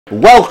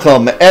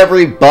Welcome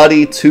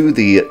everybody to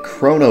the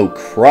Chrono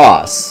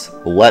Cross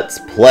Let's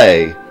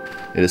Play.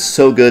 It is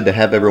so good to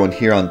have everyone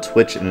here on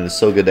Twitch, and it is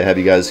so good to have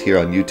you guys here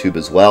on YouTube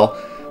as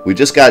well. We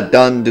just got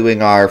done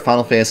doing our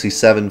Final Fantasy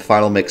VII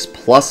Final Mix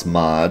Plus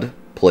mod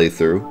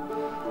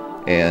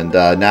playthrough, and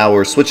now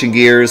we're switching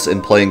gears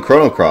and playing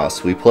Chrono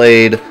Cross. We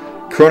played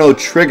Chrono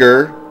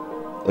Trigger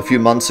a few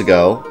months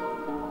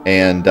ago,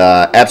 and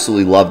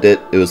absolutely loved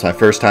it. It was my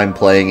first time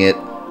playing it.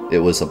 It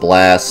was a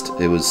blast.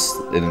 It was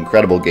an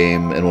incredible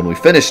game, and when we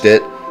finished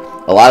it,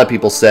 a lot of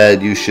people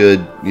said you should,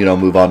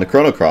 move on to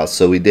Chrono Cross.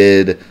 So we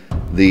did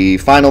the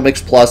Final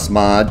Mix Plus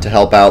mod to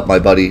help out my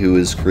buddy who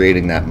is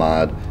creating that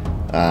mod,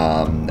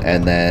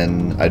 and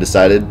then I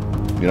decided,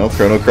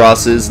 Chrono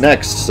Cross is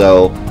next.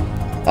 So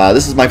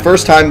this is my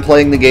first time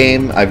playing the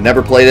game. I've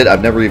never played it.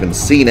 I've never even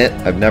seen it.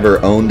 I've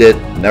never owned it.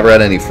 Never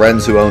had any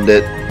friends who owned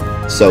it.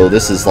 So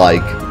this is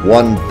like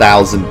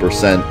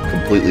 1000%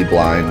 completely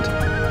blind.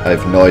 I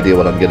have no idea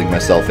what I'm getting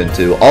myself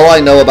into. All I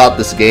know about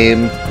this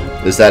game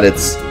is that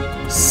it's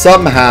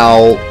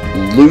somehow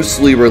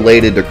loosely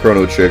related to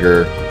Chrono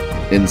Trigger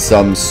in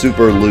some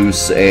super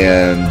loose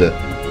and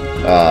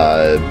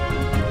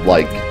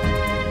like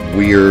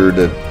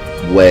weird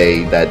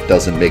way that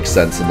doesn't make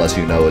sense unless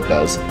you know it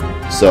does.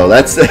 So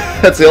that's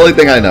that's the only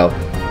thing I know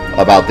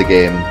about the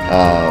game,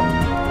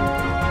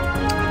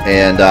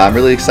 and I'm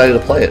really excited to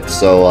play it.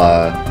 So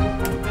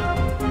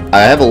I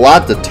have a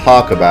lot to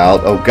talk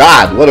about. Oh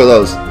God, what are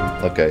those?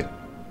 Okay,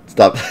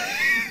 stop.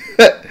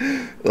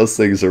 Those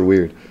things are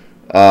weird.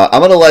 I'm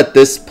going to let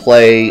this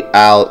play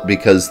out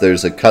because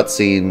there's a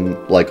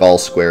cutscene like all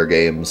Square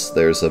games.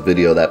 There's a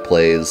video that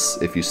plays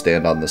if you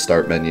stand on the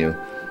start menu.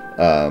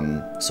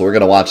 So we're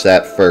going to watch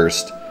that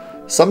first.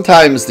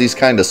 Sometimes these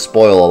kind of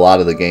spoil a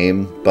lot of the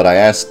game, but I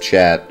asked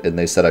chat and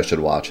they said I should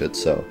watch it.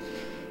 So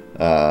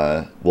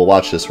we'll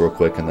watch this real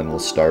quick and then we'll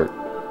start.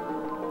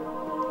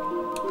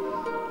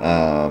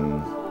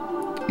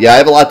 Yeah, I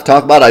have a lot to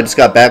talk about. I just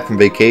got back from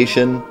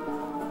vacation.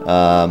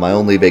 My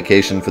only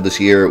vacation for this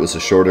year. It was a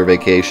shorter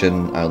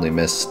vacation. I only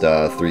missed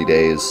 3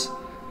 days.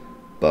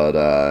 But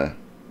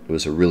it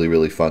was a really,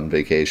 really fun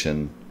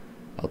vacation.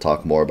 I'll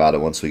talk more about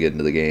it once we get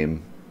into the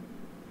game.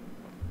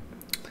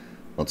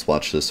 Let's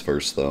watch this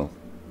first, though.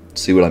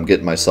 See what I'm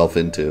getting myself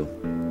into.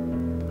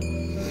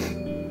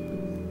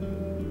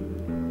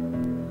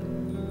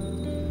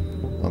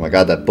 Oh my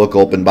God, that book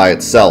opened by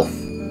itself.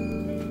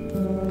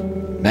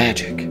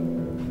 Magic.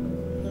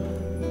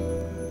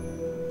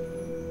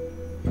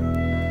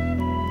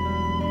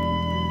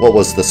 What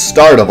was the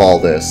start of all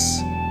this?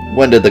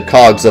 When did the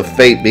cogs of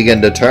fate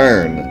begin to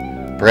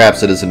turn?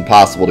 Perhaps it is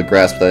impossible to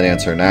grasp that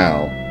answer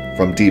now,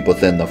 from deep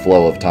within the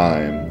flow of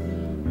time.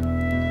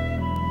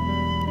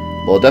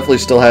 Well, it definitely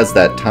still has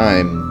that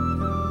time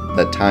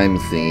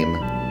theme.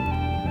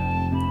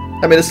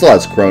 I mean, it still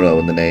has Chrono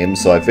in the name,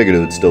 so I figured it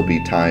would still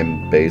be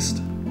time-based,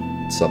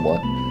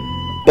 somewhat.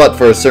 But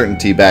for a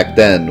certainty back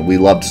then, we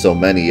loved so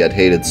many, yet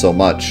hated so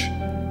much.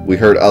 We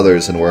hurt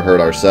others and were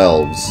hurt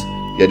ourselves.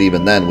 Yet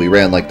even then, we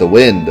ran like the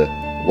wind,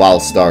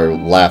 whilst our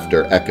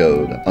laughter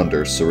echoed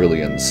under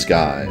cerulean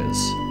skies.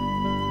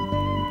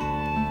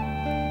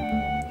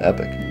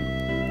 Epic.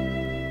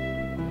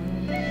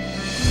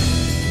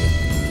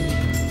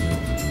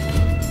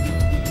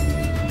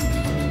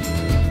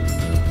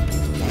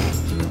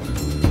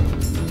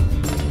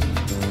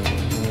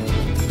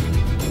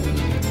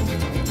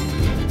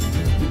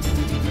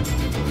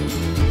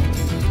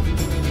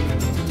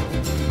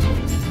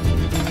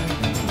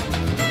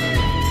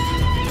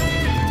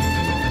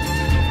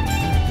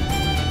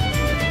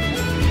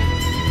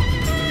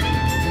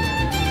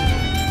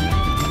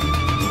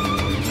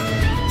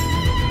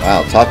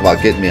 Wow, talk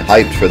about getting me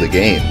hyped for the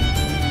game.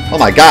 Oh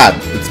my God,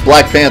 it's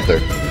Black Panther.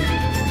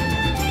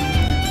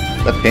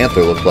 That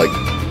panther looked like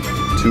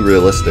too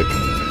realistic.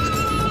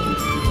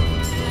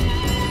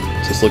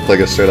 Just looked like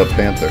a straight up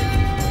panther.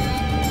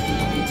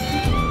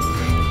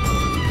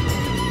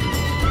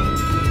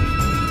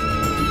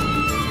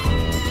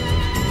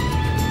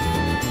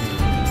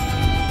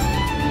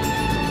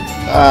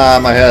 Ah,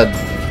 my head.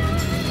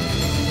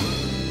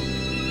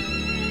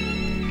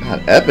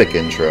 God, epic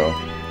intro.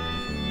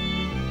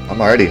 I'm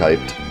already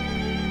hyped.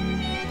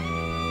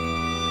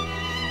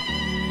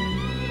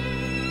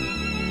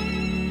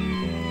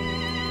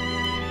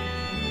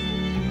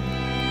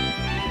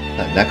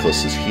 That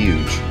necklace is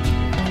huge.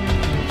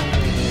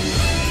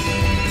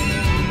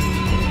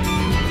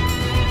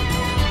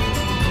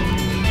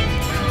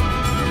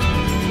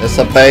 It's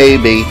a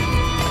baby.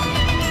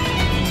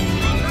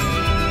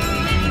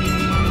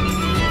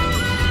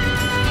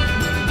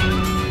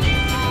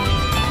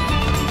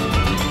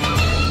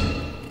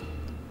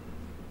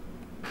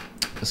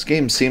 This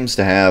game seems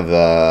to have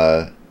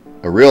a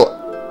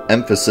real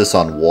emphasis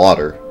on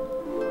water.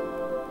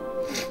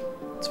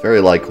 It's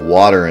very like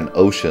water and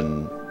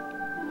ocean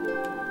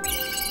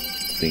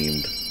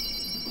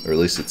themed. Or at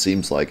least it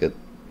seems like it.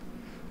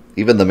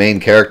 Even the main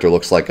character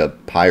looks like a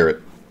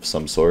pirate of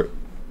some sort.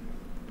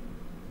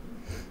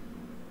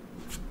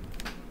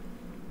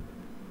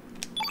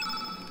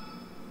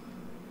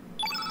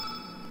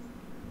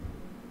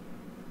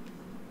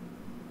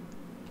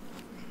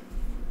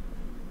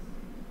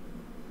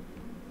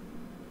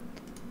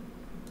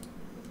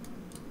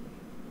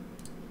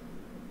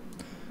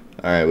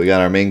 Alright, we got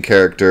our main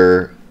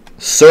character,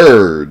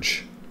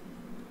 Surge.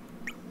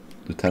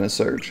 Lieutenant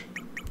Surge.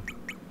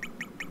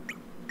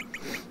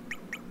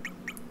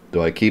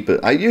 Do I keep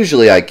it?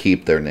 Usually I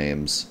keep their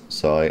names,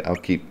 so I'll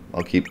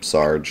keep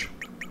Sarge.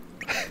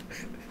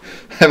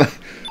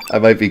 I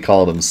might be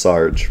calling him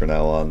Sarge from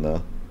now on,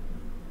 though.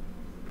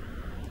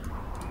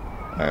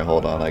 Alright,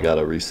 hold on. I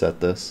gotta reset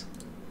this.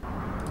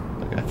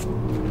 Okay.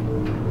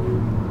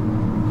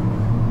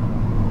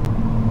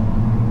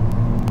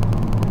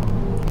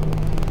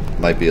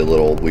 Might be a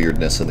little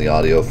weirdness in the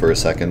audio for a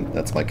second.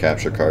 That's my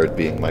capture card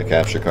being my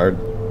capture card.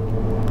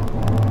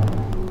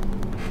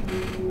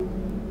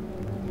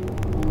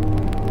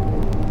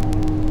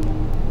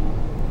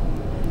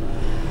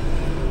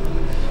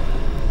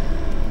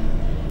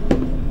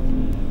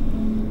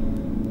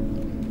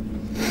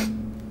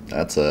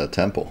 That's a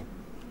temple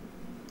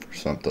or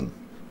something.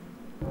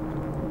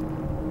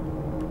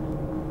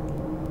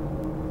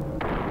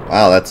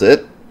 Wow, that's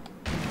it?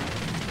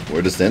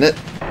 We're just in it?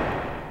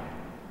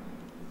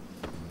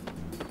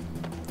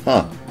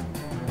 Huh.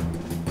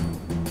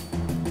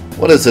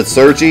 What is it,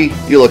 Sergi?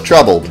 You look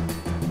troubled.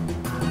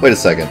 Wait a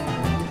second.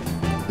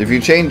 If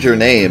you change your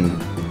name,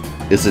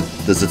 does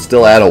it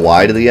still add a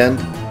Y to the end?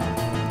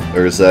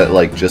 Or is that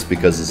like just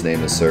because his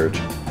name is Serge?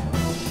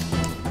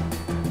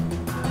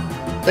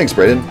 Thanks,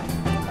 Brayden.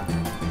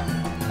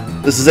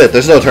 This is it.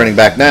 There's no turning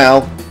back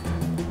now.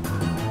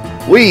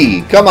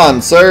 Come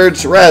on,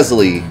 Serge.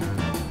 Razzly.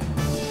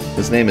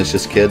 His name is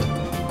just Kid.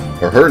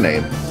 Or her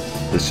name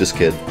is just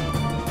Kid.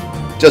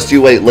 Just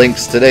you wait,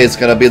 Lynx. Today's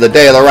gonna be the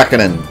day of the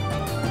reckoning.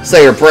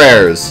 Say your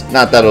prayers.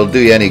 Not that it'll do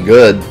you any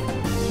good.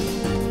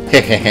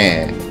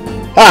 Hehehe.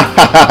 Ha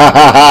ha ha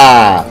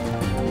ha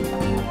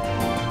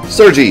ha!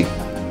 Sergi.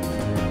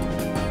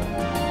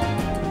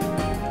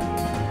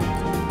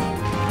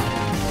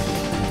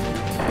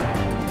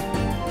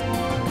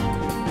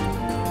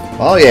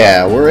 Oh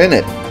yeah, we're in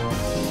it.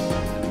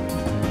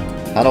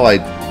 How do I...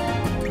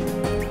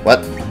 What?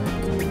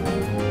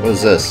 What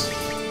is this?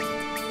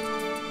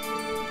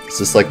 Is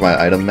this like my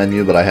item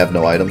menu, but I have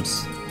no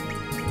items?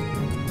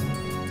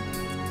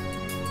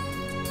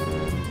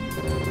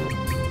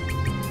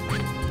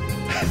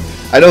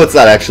 I know it's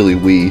not actually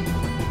we,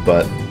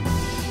 but...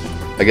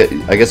 I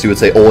guess you would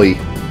say oi.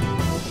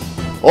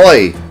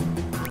 Oi!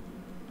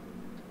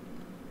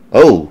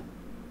 Oh!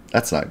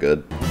 That's not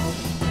good.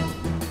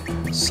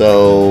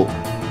 So,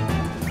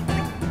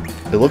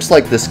 it looks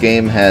like this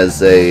game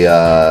has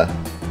a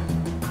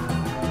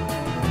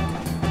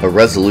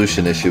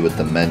resolution issue with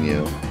the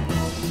menu.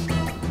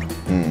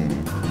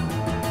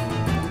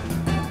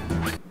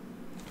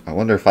 I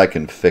wonder if I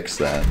can fix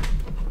that.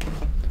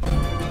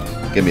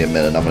 Give me a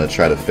minute, I'm going to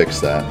try to fix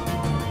that.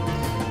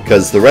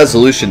 Because the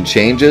resolution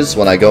changes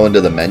when I go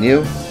into the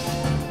menu,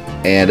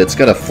 and it's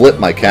going to flip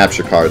my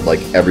capture card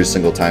like every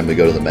single time we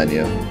go to the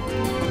menu.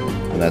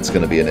 And that's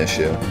going to be an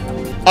issue.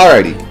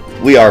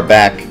 Alrighty, we are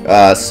back.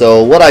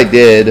 So what I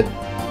did,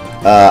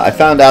 I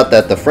found out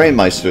that the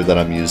FrameMeister that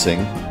I'm using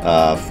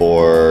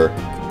for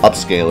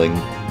upscaling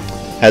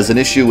has an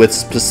issue with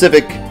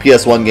specific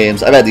PS1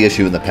 games. I've had the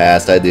issue in the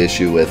past. I had the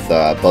issue with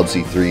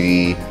Bubsy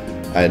 3.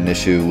 I had an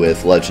issue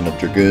with Legend of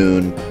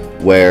Dragoon,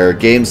 where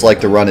games like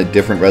to run at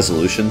different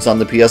resolutions on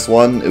the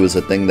PS1. It was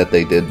a thing that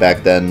they did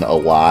back then a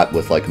lot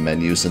with like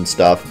menus and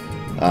stuff.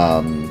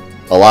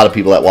 A lot of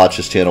people that watch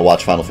this channel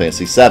watch Final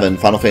Fantasy VII.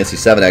 Final Fantasy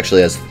VII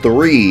actually has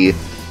 3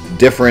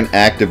 different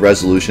active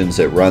resolutions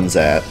it runs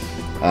at.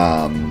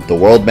 The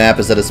world map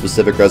is at a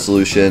specific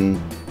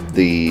resolution,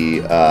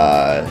 the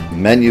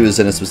menu is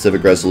in a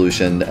specific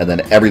resolution, and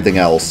then everything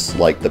else,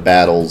 like the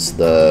battles,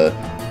 the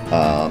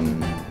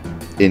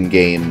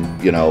in-game,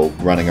 you know,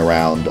 running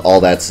around, all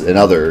that's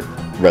another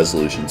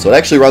resolution. So it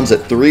actually runs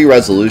at 3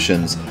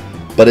 resolutions,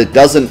 but it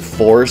doesn't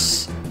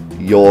force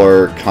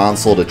your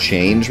console to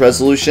change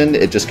resolution.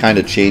 It just kind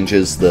of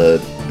changes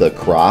the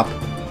crop.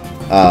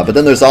 But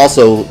then there's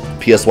also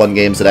PS1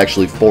 games that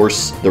actually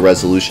force the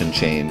resolution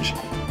change.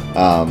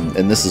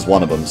 And this is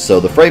one of them. So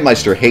the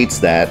FrameMeister hates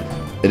that,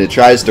 and it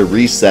tries to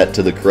reset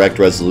to the correct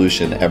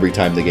resolution every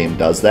time the game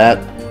does that.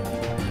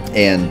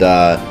 And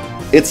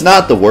it's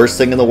not the worst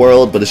thing in the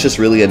world, but it's just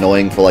really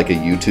annoying for like a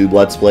YouTube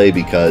Let's Play,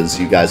 because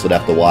you guys would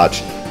have to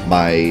watch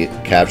my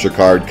capture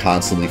card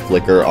constantly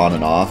flicker on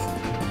and off.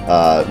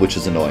 Which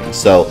is annoying.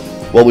 So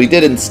what we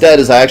did instead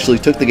is I actually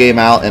took the game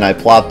out and I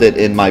plopped it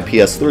in my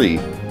PS3,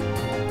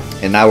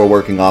 and now we're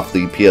working off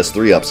the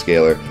PS3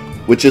 upscaler,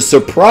 which is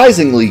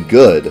surprisingly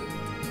good.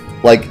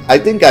 Like, I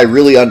think I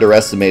really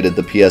underestimated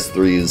the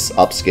PS3's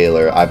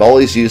upscaler. I've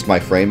always used my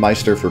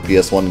FrameMeister for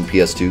PS1 and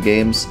PS2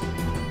 games,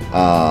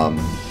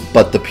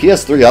 but the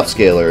PS3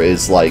 upscaler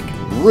is like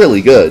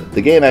really good.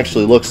 The game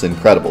actually looks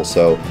incredible.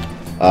 So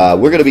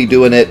we're going to be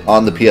doing it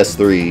on the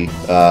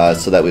PS3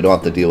 so that we don't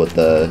have to deal with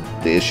the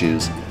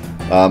issues.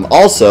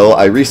 Also,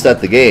 I reset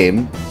the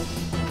game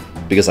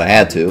because I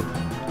had to,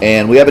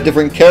 and we have a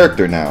different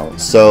character now.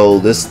 So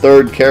this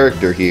third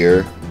character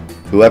here,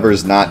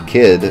 whoever's not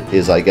Kid,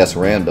 is, I guess,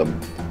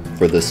 random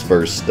for this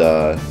first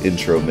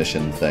intro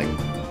mission thing,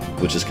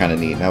 which is kind of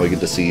neat. Now we get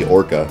to see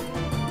Orca.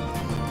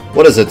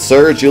 What is it,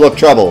 Surge? You look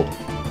troubled.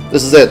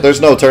 This is it. There's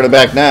no turning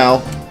back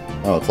now.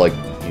 Oh, it's like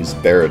he's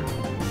Barrett.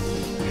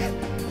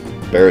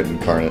 Barrett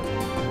incarnate.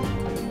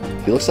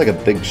 He looks like a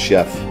big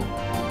chef.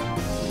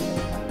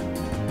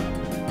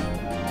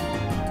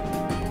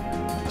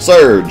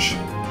 Surge!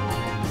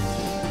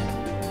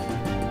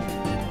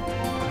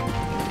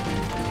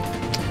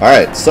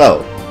 Alright,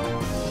 so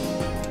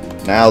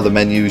now the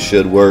menu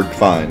should work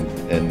fine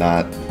and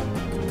not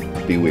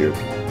be weird.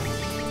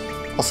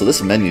 Also,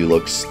 this menu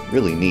looks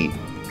really neat.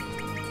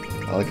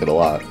 I like it a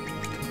lot.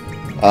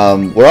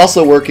 We're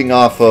also working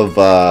off of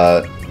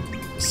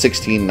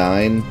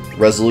 16:9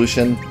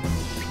 resolution.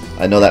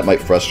 I know that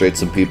might frustrate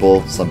some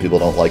people. Some people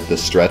don't like the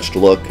stretched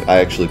look. I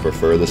actually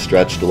prefer the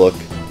stretched look.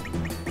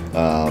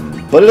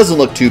 But it doesn't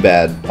look too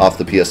bad off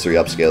the PS3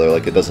 upscaler.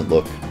 Like, it doesn't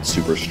look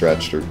super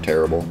stretched or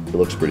terrible. It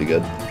looks pretty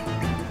good.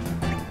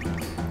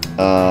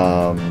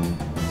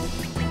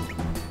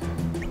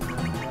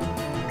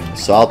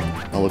 So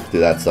I'll look through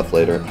that stuff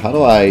later. How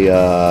do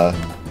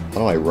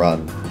I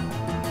run?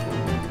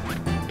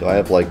 Do I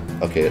have, like...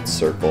 Okay, it's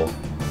circle.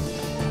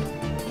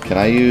 Can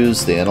I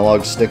use the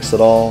analog sticks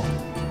at all?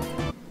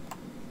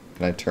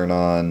 Can I turn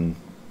on...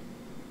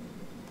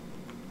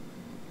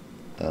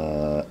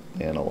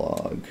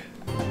 analog.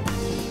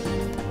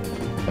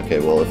 Okay,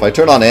 well, if I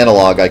turn on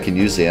analog, I can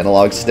use the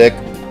analog stick,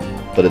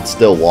 but it's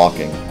still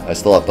walking. I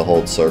still have to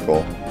hold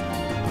circle.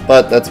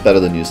 But that's better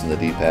than using the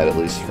D-pad, at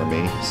least for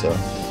me, so...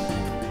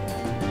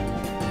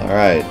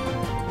 Alright.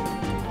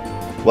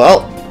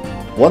 Well,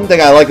 one thing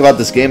I like about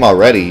this game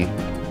already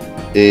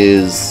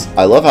is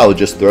I love how it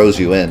just throws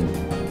you in.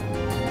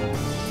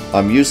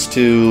 I'm used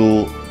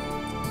to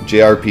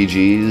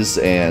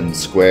JRPGs and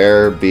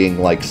Square being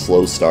like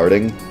slow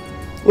starting,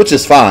 which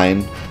is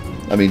fine.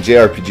 I mean,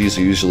 JRPGs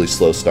are usually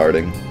slow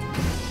starting,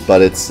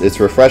 but it's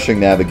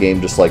refreshing to have a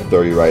game just like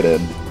throw you right in.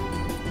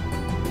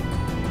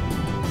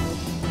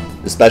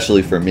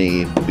 Especially for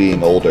me,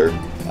 being older,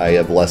 I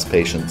have less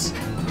patience.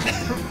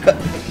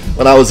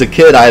 When I was a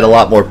kid, I had a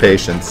lot more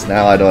patience.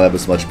 Now I don't have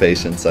as much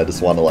patience. I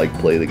just want to like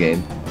play the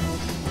game.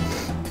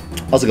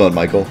 How's it going,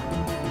 Michael?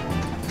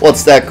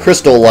 What's that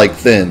crystal-like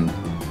thing?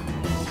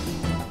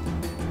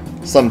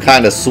 Some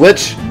kind of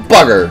switch?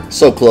 Bugger!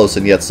 So close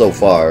and yet so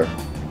far.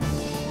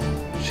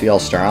 Is she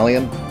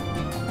Australian?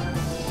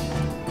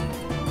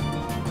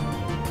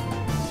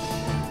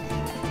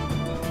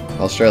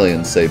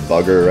 Australians say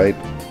bugger, right?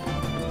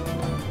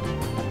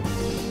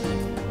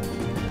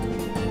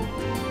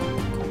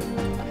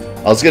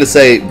 I was gonna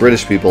say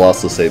British people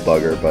also say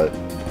bugger, but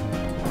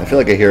I feel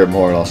like I hear it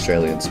more in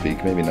Australian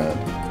speak. Maybe not.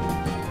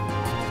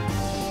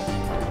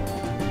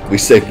 We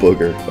say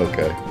booger.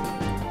 Okay.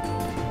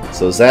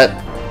 So is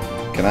that...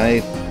 Can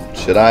I...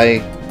 Should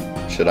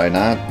I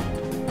not?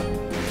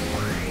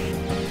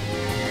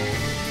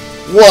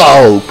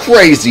 Whoa!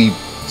 Crazy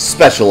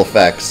special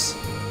effects.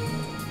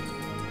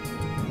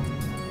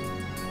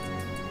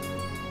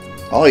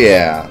 Oh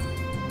yeah.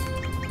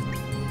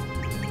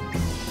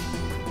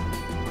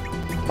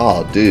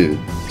 Oh dude.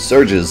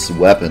 Surge's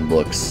weapon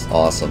looks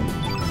awesome.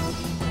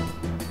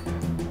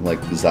 I'm like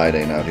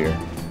Zidane out here.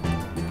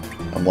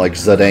 I'm like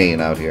Zidane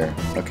out here.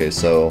 Okay,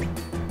 so...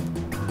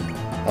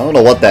 I don't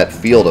know what that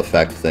field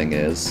effect thing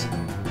is.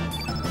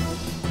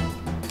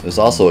 There's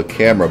also a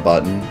camera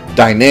button.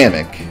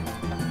 Dynamic!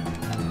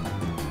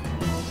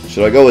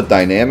 Should I go with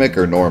dynamic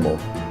or normal?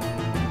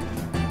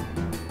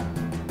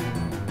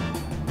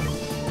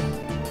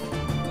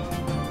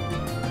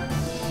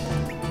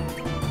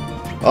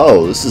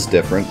 Oh, this is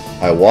different.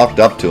 I walked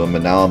up to him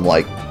and now I'm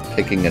like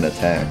picking an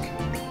attack.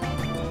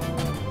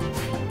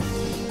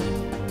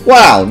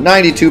 Wow,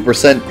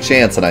 92%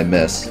 chance that I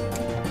miss.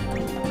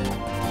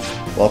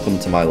 Welcome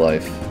to my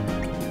life.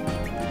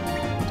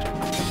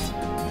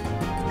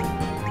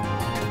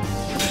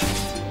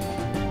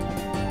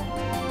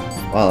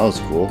 Wow, that was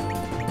cool.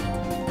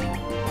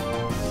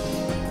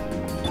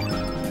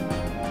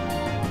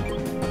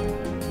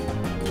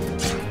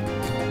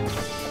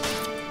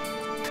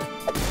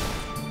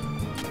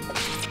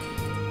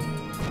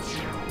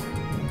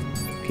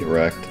 Get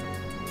wrecked.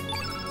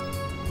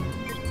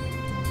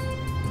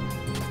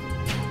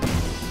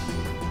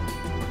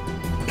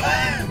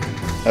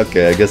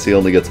 Okay, I guess he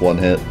only gets one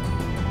hit.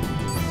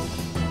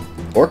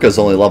 Orca's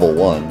only level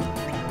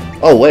 1.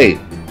 Oh wait,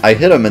 I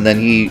hit him and then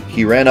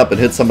he ran up and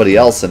hit somebody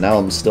else and now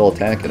I'm still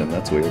attacking him.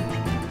 That's weird.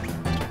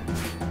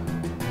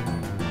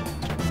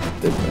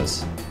 Did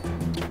miss.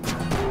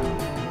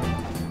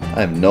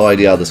 I have no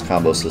idea how this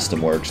combo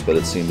system works, but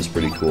it seems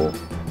pretty cool.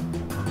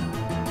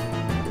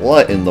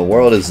 What in the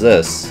world is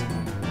this?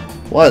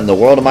 What in the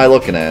world am I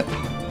looking at?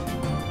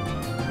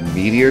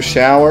 Meteor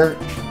shower?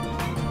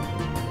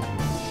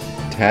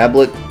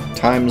 Tablet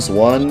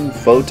 ×1,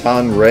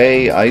 photon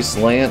ray, ice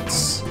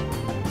lance,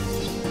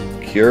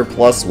 cure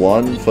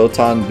 +1,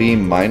 photon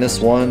beam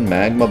 -1,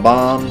 magma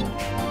bomb,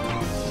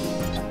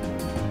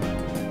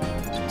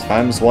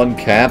 ×1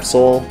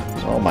 capsule.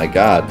 Oh my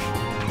god.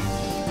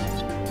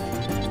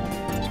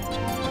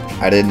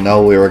 I didn't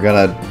know we were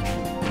gonna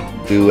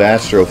do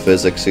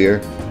astrophysics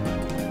here.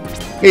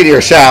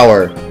 Meteor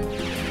shower!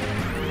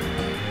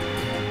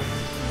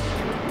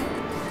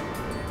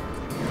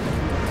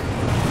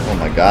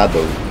 god,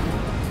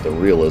 the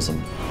realism.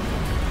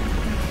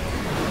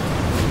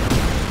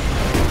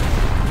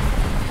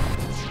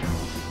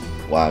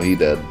 Wow, he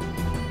dead.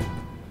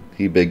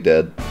 He big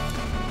dead.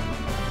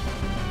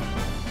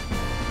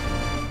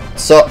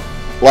 So,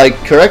 like,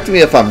 correct me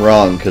if I'm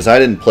wrong, because I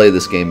didn't play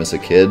this game as a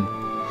kid.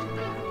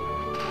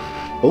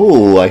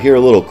 Oh, I hear a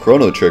little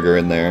Chrono Trigger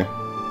in there.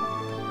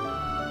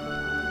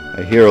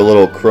 I hear a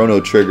little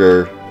Chrono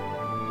Trigger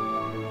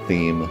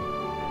theme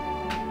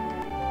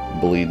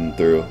bleeding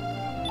through.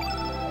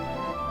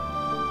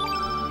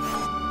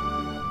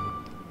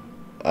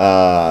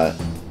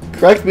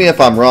 Correct me if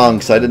I'm wrong,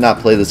 because I did not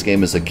play this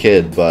game as a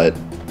kid, but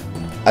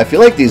I feel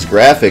like these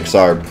graphics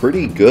are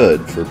pretty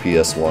good for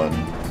PS1.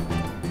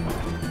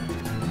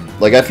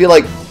 Like, I feel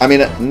like, I mean,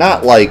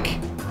 not like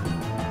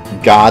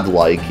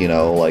godlike, you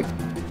know, like,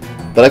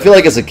 but I feel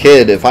like as a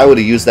kid, if I would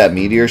have used that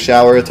meteor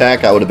shower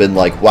attack, I would have been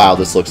like, wow,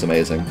 this looks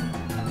amazing.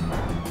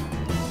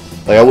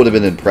 Like, I would have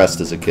been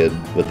impressed as a kid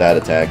with that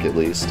attack, at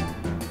least.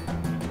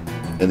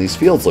 And these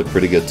fields look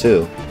pretty good,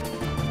 too.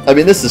 I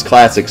mean, this is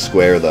classic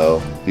Square,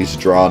 though. These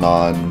drawn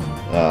on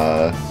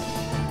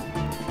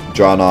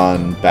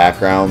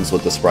backgrounds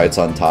with the sprites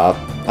on top.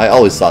 I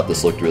always thought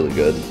this looked really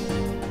good.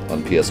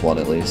 On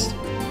PS1, at least.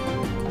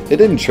 It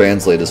didn't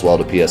translate as well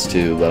to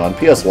PS2, but on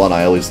PS1,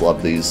 I always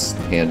loved these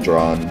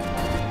hand-drawn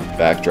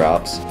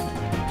backdrops.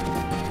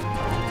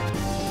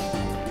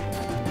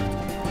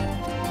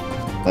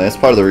 And that's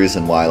part of the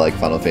reason why, like,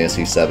 Final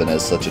Fantasy VII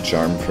has such a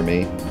charm for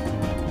me.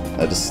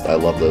 I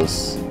love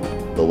those,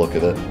 the look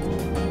of it.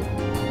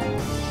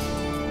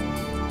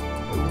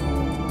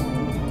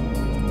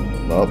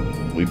 Oh,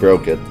 we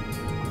broke it.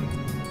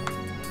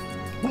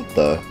 What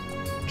the?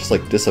 Just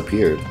like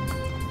disappeared.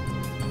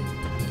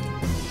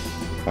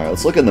 Alright,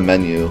 let's look in the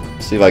menu.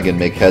 See if I can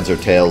make heads or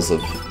tails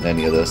of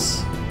any of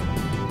this.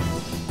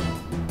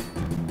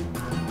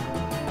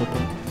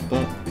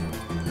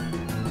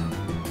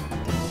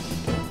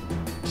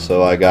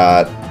 So I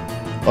got...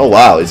 Oh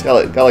wow, he's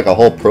got like a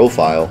whole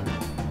profile.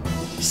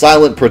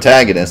 Silent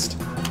protagonist.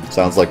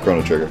 Sounds like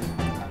Chrono Trigger.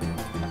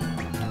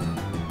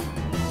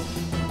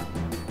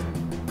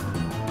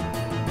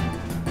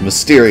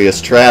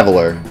 Mysterious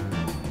traveler.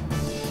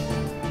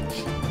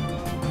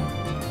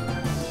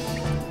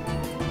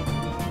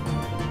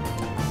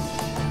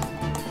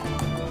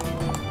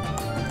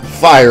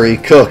 Fiery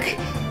cook. He's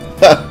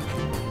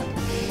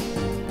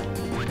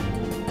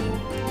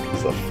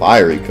a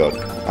fiery cook.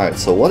 Alright,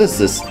 so what is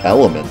this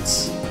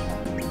elements?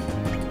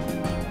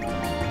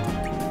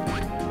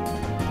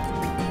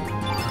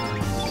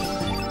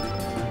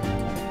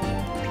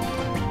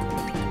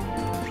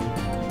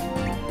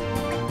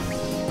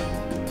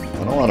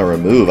 I don't want to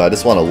remove, I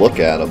just want to look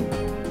at them.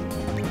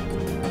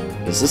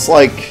 Is this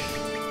like...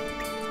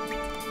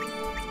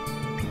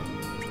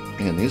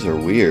 Man, these are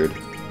weird.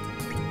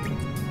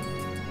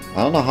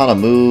 I don't know how to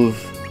move...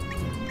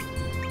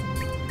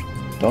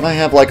 Don't I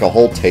have like a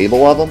whole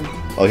table of them?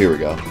 Oh, here we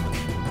go.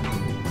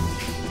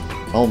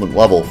 Element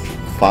level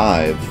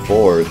 5,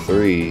 4,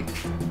 3...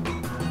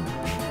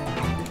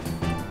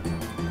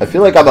 I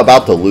feel like I'm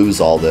about to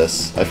lose all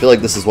this. I feel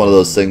like this is one of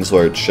those things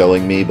where it's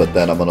showing me, but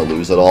then I'm going to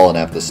lose it all and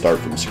have to start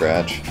from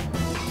scratch.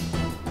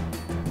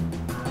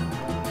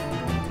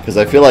 Because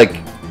I feel like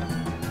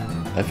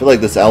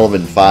this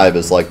element 5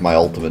 is like my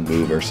ultimate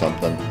move or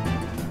something.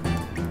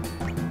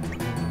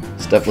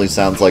 This definitely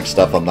sounds like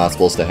stuff I'm not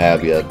supposed to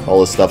have yet. All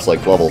this stuff's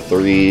like level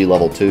 3,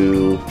 level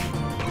 2.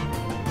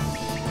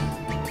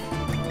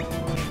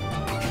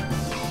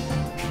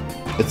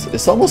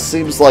 It almost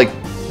seems like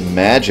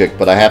magic,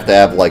 but I have to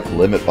have like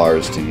limit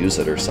bars to use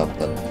it or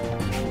something.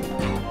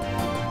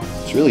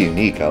 It's really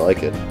unique. I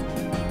like it.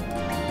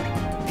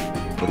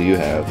 What do you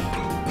have?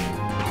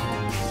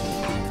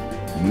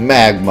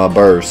 Magma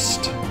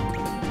burst.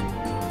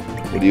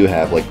 What do you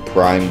have? Like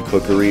prime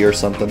cookery or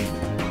something?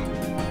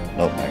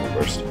 Nope, magma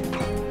burst.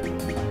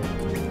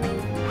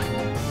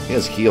 He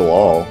has heal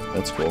all.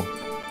 That's cool.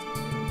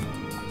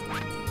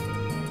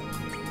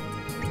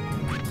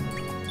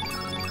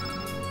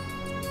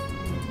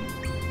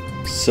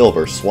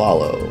 Silver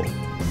Swallow.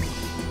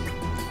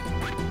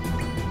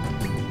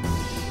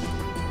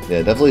 Yeah,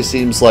 it definitely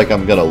seems like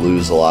I'm gonna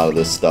lose a lot of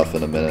this stuff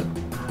in a minute.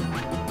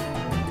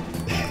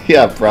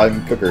 Yeah,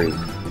 prime cookery.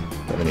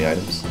 How many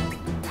items?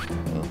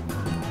 Oh.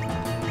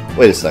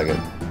 Wait a second.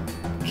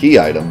 Key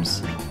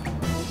items?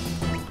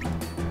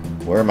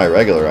 Where are my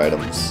regular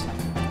items?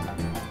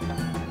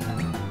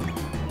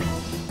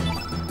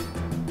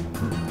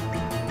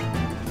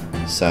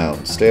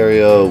 Sound.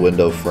 Stereo,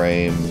 window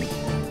frame,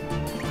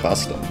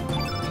 custom.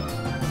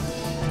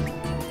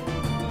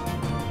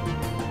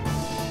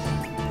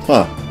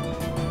 Huh.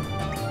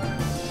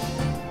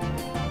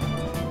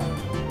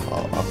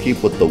 I'll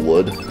keep with the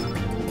wood.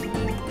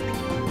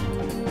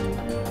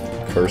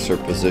 Cursor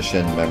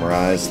position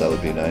memorized, that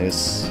would be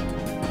nice.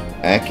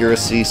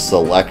 Accuracy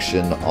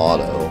selection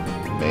auto.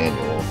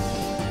 Manual.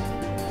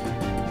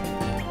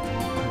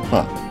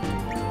 Huh. I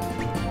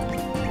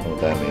don't know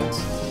what that means.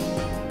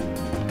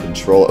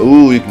 Control.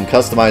 Ooh, you can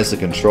customize the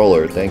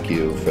controller. Thank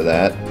you for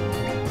that.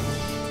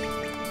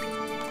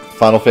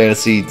 Final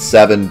Fantasy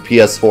VII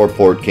PS4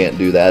 port can't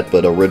do that,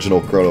 but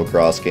original Chrono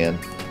Cross can.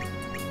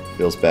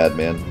 Feels bad,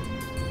 man.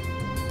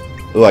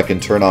 Ooh, I can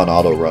turn on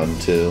auto run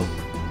too.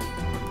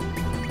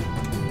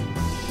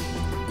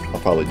 I'll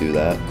probably do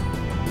that.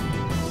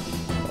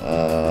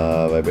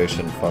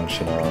 Vibration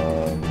function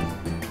on.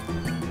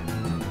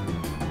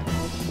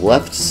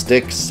 Left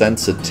stick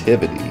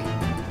sensitivity. I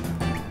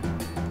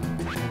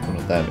don't know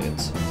what that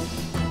means.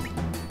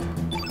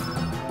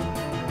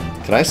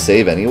 Can I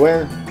save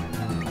anywhere?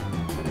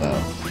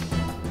 No.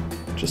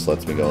 Just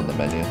lets me go in the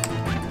menu.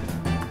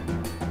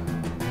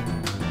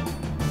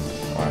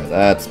 Alright,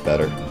 that's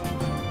better.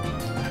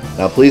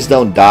 Now please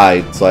don't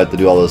die, so I have to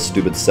do all those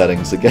stupid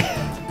settings again.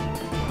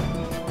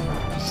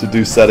 Should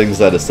do settings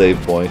at a save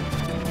point.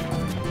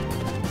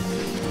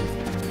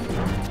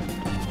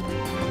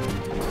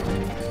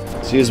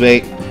 Excuse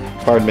me.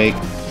 Pardon me.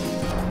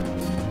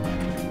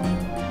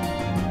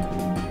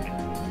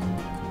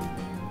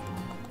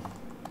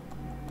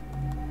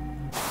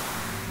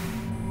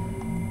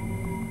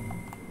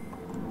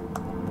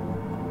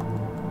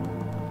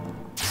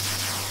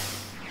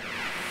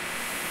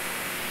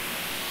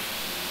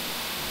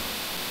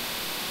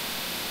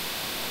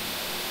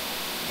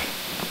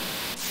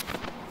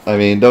 I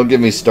mean, don't get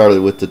me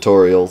started with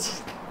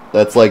tutorials.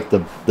 That's like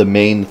the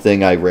main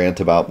thing I rant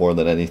about more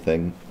than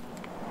anything.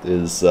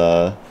 Is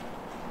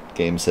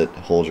games that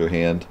hold your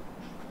hand.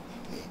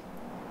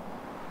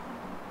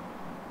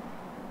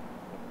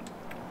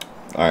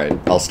 Alright,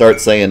 I'll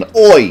start saying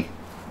oi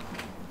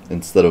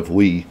instead of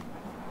we,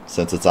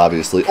 since it's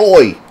obviously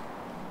oi.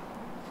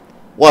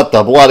 What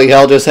the bloody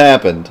hell just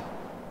happened?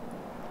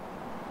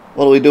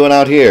 What are we doing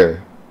out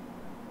here?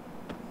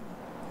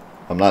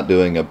 I'm not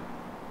doing a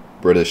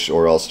British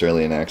or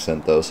Australian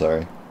accent though,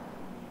 sorry.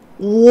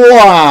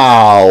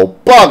 Wow!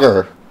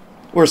 Bugger!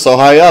 We're so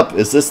high up.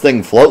 Is this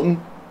thing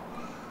floating?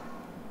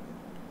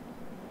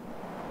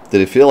 Did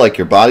it feel like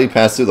your body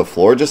passed through the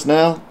floor just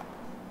now?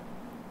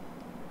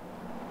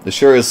 It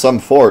sure is some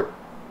fort.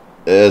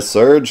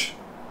 Surge?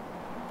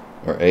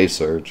 Or a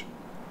surge.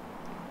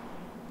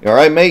 You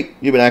alright, mate?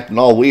 You've been acting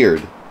all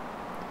weird.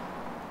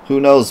 Who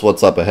knows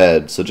what's up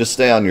ahead, so just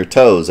stay on your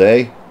toes,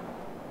 eh?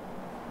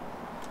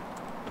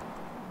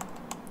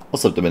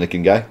 What's up,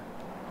 Dominican guy?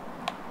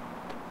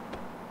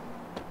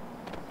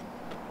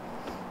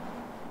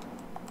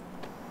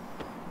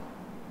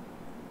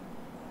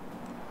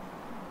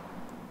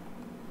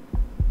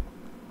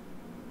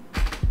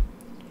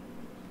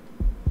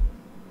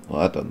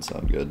 Well, that doesn't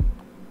sound good.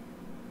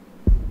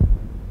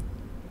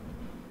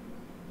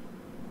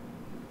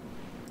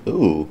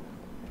 Ooh.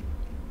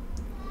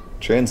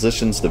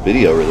 Transitions to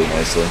video really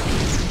nicely.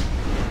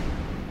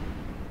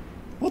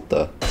 What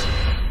the?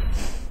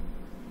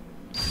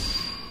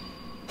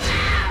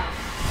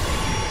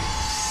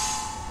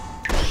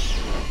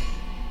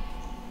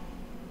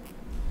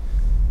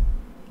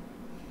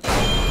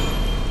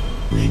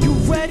 You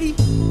ready?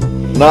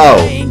 No. I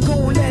ain't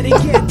gonna let it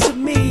get to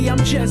me. I'm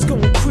just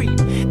gonna creep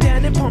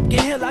down in Pumpkin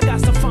Hill. I got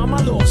to find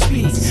my lost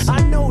piece.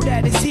 I know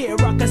that it's here.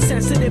 I can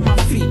sense it in my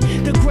feet.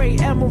 The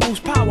great emerald's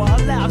power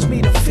allows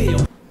me to feel.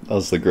 That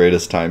was the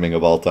greatest timing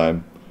of all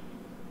time.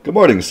 Good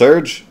morning,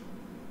 Surge.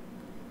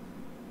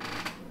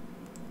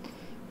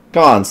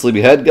 Come on,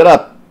 sleepyhead, get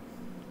up.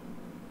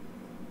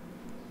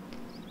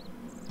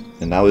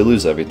 And now we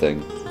lose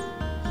everything.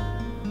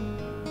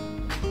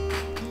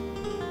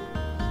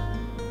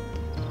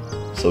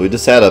 So we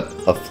just had a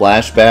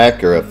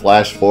flashback or a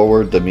flash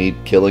forward to me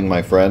killing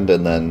my friend,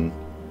 and then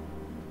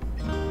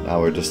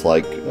now we're just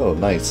like, oh,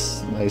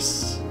 nice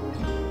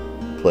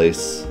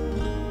place.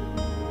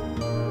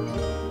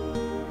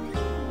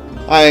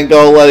 I ain't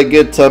gonna let it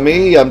get to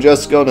me, I'm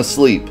just gonna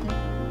sleep.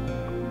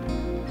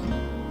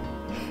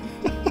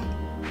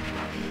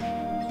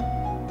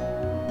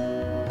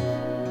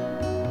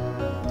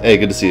 Hey,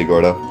 good to see you,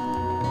 Gordo.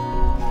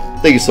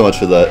 Thank you so much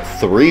for the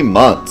 3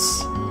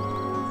 months.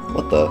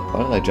 What the?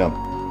 Why did I jump?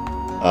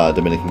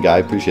 Dominican guy,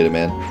 appreciate it,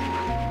 man.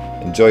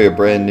 Enjoy your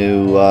brand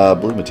new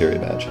blue materia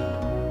badge.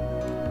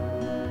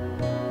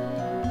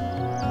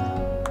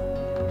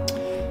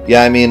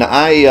 Yeah, I mean,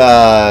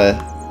 I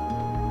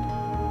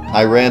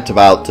rant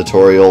about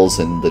tutorials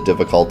and the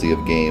difficulty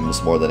of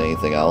games more than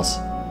anything else.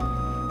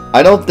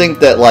 I don't think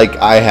that, like,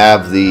 I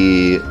have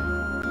the,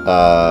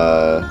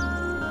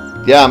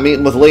 yeah, I'm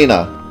meeting with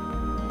Lena.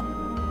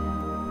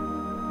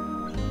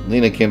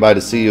 Lena came by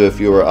to see you if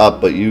you were up,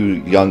 but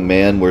you, young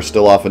man, were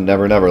still off in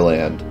Never Never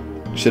Land.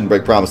 You shouldn't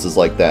break promises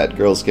like that.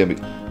 Girls can be...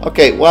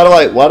 Okay, why do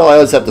I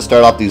always have to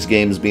start off these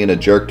games being a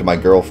jerk to my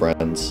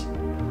girlfriends?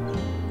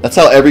 That's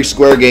how every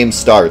Square game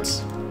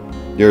starts.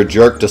 You're a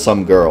jerk to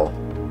some girl.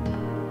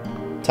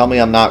 Tell me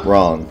I'm not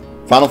wrong.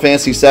 Final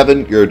Fantasy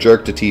VII, you're a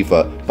jerk to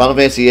Tifa. Final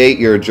Fantasy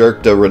VIII, you're a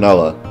jerk to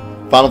Renoa.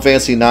 Final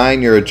Fantasy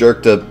IX, you're a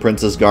jerk to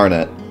Princess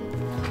Garnet.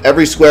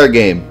 Every Square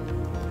game,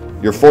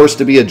 you're forced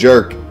to be a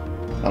jerk.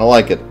 I don't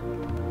like it.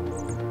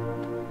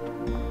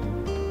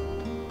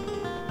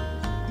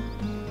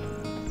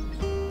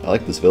 I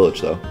like this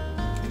village, though.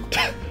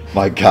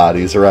 My god,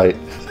 he's right.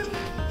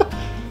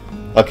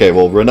 Okay,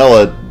 well,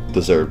 Renoa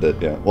deserved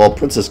it, yeah. Well,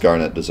 Princess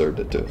Garnet deserved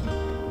it too.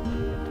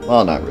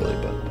 Well, not really,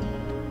 but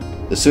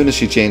as soon as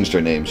she changed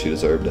her name, she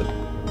deserved it.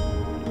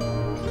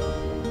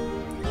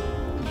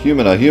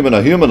 Humana,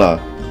 Humana,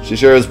 Humana! She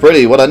sure is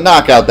pretty. What a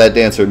knockout that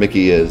dancer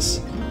Mickey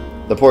is.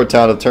 The poor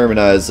town of Termina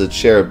has its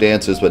share of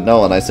dancers, but no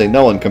one, I say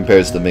no one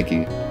compares to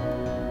Mickey.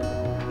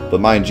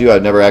 But mind you,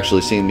 I've never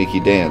actually seen Mickey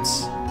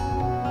dance.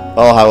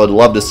 Oh, I would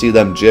love to see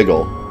them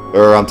jiggle.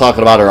 Or, I'm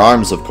talking about her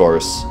arms, of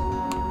course.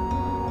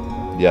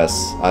 Yes,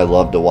 I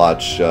love to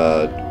watch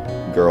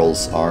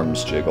girls'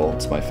 arms jiggle.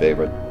 It's my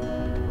favorite.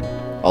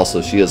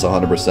 Also, she is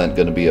 100%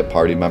 going to be a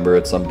party member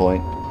at some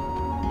point.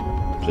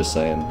 Just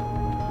saying.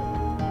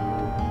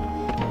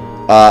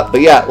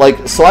 But yeah,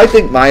 like, so I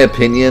think my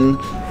opinion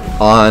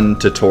on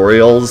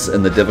tutorials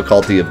and the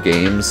difficulty of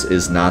games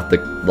is not the,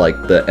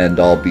 like, the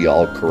end-all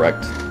be-all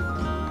correct.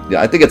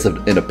 Yeah, I think it's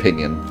an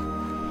opinion.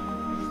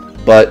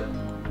 But,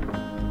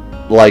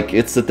 like,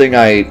 it's the thing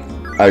I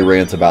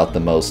rant about the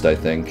most, I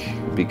think.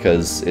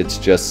 Because it's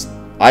just...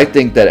 I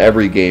think that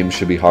every game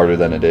should be harder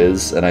than it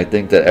is. And I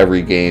think that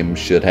every game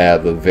should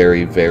have a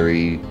very,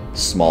 very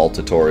small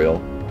tutorial.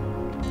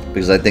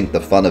 Because I think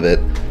the fun of it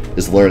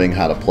is learning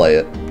how to play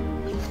it.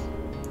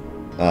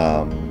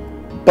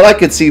 But I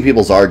could see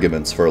people's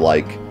arguments for,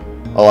 like,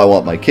 oh, I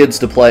want my kids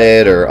to play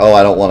it, or, oh,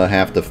 I don't want to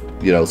have to,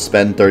 you know,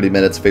 spend 30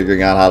 minutes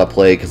figuring out how to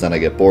play because then I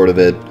get bored of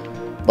it.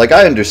 Like,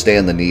 I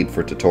understand the need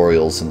for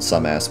tutorials in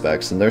some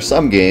aspects, and there's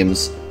some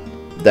games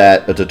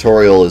that a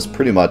tutorial is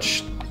pretty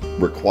much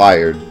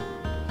required.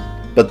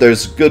 But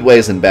there's good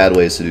ways and bad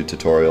ways to do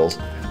tutorials.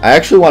 I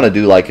actually want to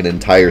do, like, an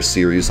entire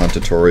series on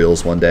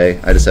tutorials one day.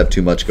 I just have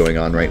too much going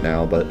on right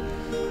now, but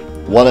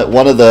one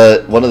of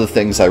the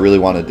things I really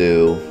want to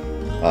do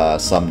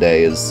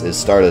someday is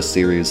start a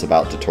series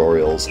about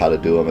tutorials, how to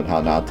do them and how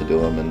not to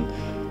do them, and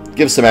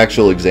give some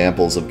actual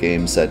examples of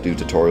games that do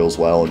tutorials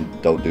well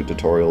and don't do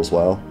tutorials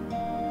well.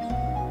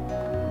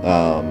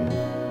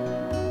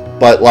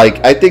 But,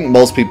 like, I think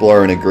most people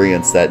are in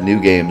agreement that new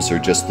games are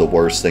just the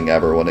worst thing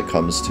ever when it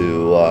comes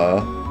to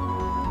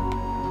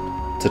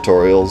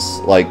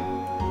tutorials. Like,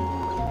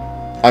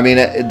 I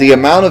mean, the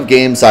amount of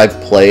games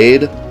I've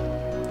played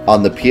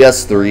on the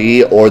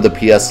PS3 or the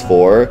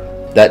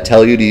PS4 that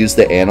tell you to use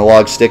the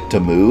analog stick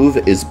to move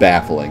is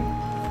baffling.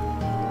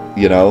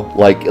 You know,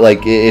 like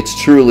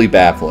it's truly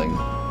baffling.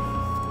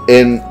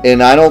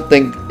 And I don't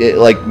think,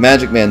 like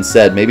Magic Man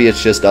said, maybe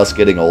it's just us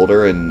getting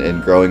older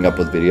and growing up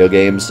with video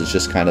games. It's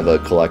just kind of a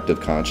collective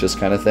conscious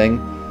kind of thing.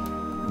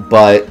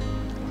 But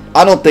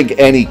I don't think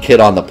any kid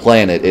on the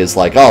planet is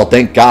like, oh,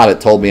 thank God it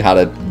told me how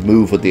to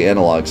move with the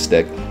analog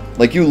stick.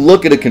 Like, you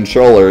look at a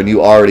controller and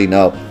you already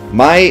know.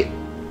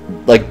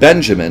 Like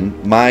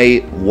Benjamin,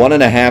 my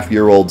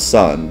 1.5-year-old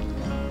son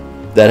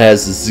that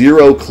has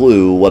zero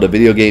clue what a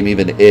video game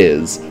even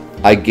is,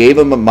 I gave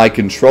him my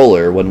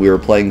controller when we were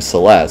playing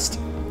Celeste,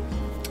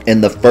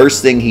 and the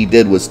first thing he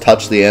did was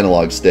touch the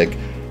analog stick,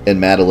 and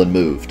Madeline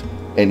moved.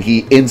 And he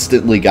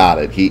instantly got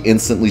it. He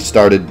instantly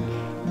started,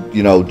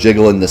 you know,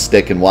 jiggling the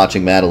stick and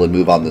watching Madeline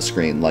move on the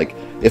screen. Like,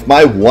 if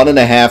my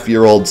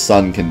 1.5-year-old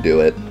son can do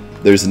it,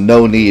 there's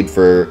no need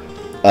for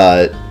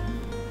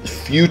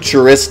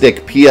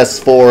futuristic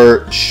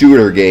PS4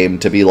 shooter game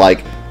to be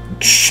like,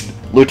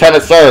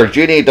 Lieutenant Surge,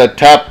 you need to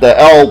tap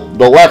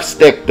the left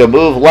stick to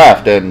move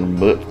left, and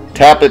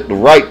tap it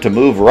right to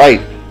move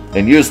right,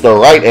 and use the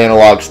right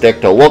analog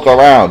stick to look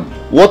around.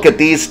 Look at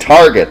these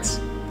targets.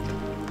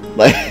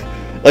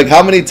 Like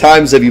how many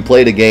times have you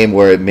played a game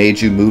where it made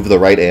you move the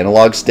right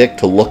analog stick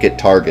to look at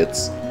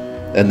targets?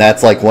 And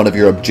that's like one of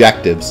your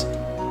objectives.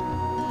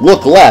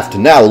 Look left,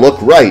 now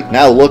look right,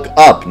 now look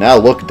up, now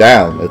look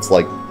down. It's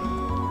like,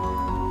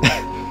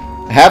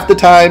 half the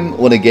time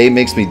when a game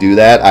makes me do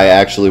that, I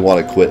actually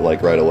want to quit,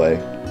 like, right away.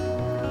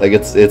 Like,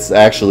 it's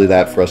actually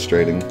that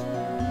frustrating.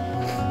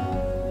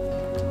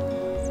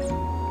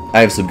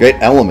 I have some great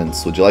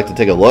elements. Would you like to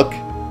take a look?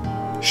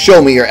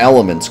 Show me your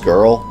elements,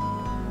 girl.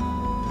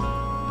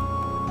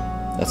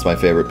 That's my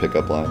favorite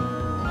pickup line.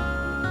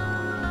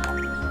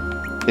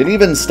 And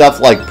even stuff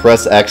like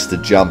press X to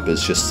jump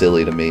is just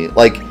silly to me.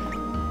 Like,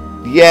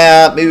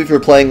 yeah, maybe if you're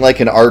playing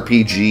like an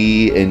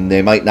RPG and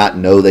they might not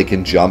know they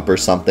can jump or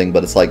something,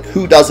 but it's like,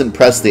 who doesn't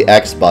press the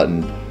X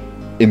button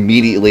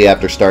immediately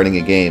after starting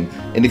a game?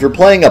 And if you're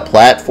playing a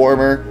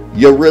platformer,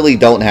 you really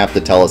don't have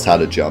to tell us how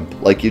to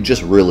jump. Like, you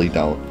just really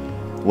don't.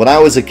 When I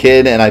was a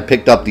kid and I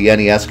picked up the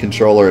NES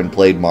controller and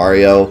played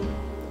Mario,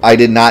 I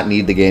did not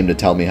need the game to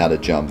tell me how to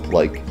jump.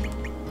 Like,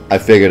 I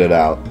figured it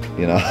out,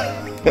 you know?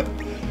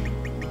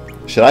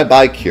 Should I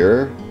buy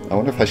Cure? I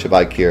wonder if I should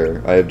buy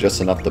Cure. I have just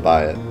enough to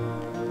buy it.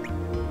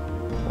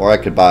 Or I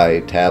could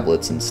buy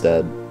tablets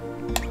instead.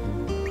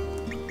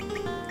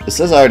 It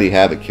says I already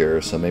have a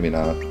Cure, so maybe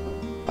not.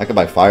 I could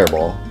buy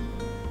Fireball.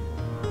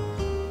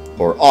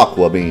 Or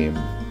Aqua Beam.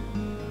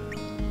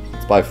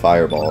 Let's buy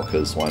Fireball,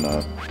 because why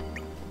not?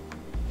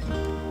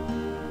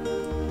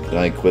 Can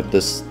I equip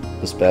this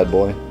bad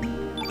boy?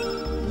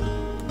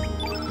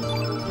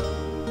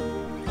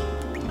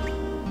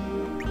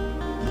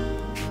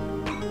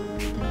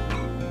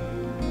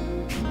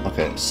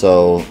 Okay,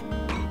 so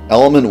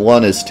Element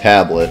 1 is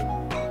tablet.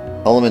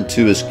 Element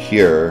 2 is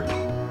cure.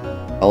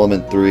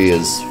 Element 3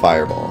 is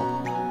fireball.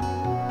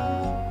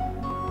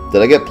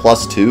 Did I get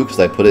 +2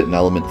 because I put it in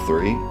element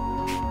 3?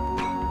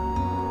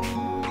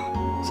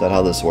 Is that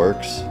how this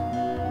works?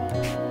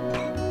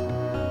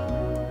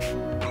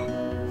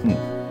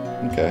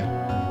 Okay.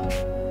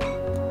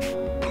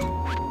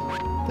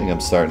 I think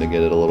I'm starting to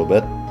get it a little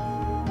bit.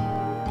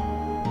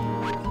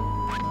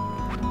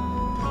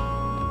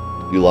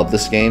 You love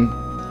this game?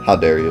 How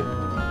dare you?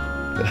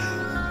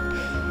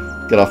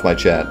 Get off my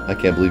chat. I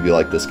can't believe you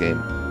like this game.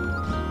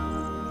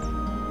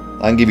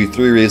 I can give you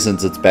 3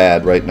 reasons it's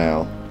bad right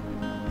now.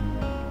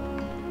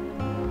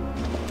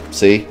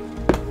 See?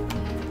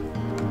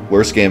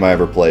 Worst game I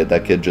ever played.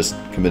 That kid just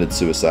committed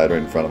suicide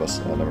right in front of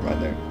us. Oh, never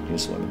mind there.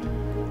 He's swimming.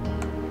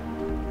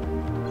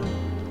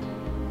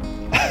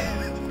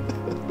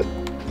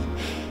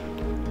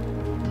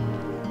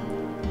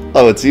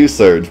 Oh, it's you,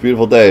 Surge.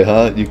 Beautiful day,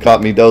 huh? You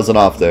caught me dozing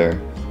off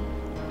there.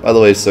 By the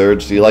way,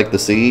 Surge, do you like the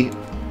sea?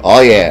 Oh,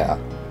 yeah.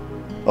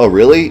 Oh,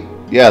 really?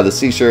 Yeah, the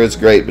sea sure is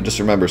great, but just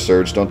remember,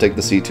 Surge, don't take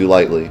the sea too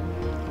lightly.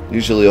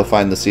 Usually you'll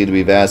find the sea to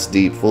be vast,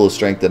 deep, full of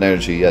strength and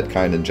energy, yet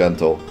kind and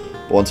gentle.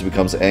 But once it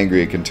becomes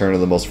angry, it can turn into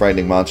the most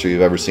frightening monster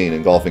you've ever seen,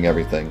 engulfing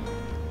everything.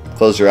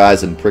 Close your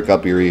eyes and prick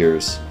up your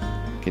ears.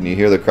 Can you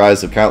hear the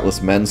cries of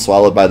countless men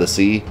swallowed by the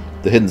sea?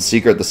 The hidden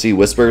secret the sea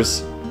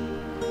whispers?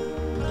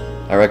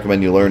 I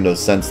recommend you learn to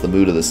sense the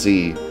mood of the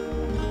sea.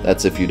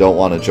 That's if you don't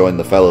want to join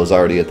the fellows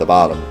already at the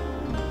bottom.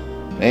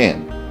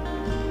 Man.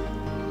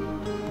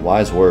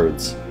 Wise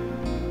words.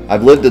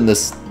 I've lived in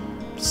this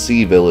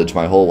sea village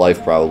my whole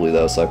life probably,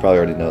 though, so I probably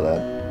already know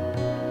that.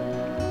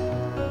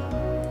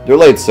 You're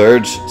late,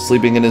 Surge.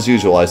 Sleeping in as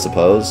usual, I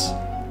suppose.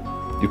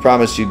 You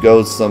promised you'd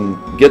go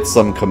get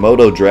some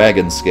Komodo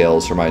dragon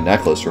scales for my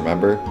necklace,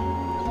 remember?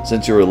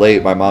 Since you were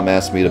late, my mom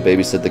asked me to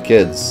babysit the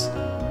kids.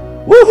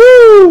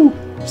 Woohoo!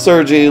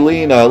 Sergey,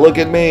 Lena, look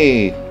at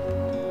me!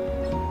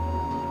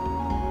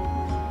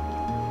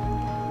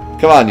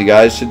 Come on, you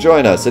guys should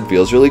join us. It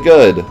feels really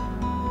good.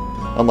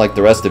 Unlike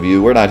the rest of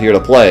you, we're not here to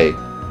play.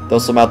 Don't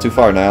swim out too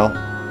far now.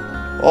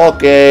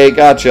 Okay,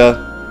 gotcha.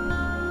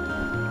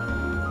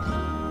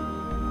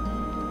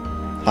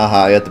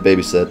 Haha, I have to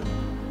babysit.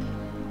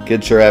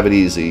 Kids sure have it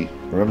easy.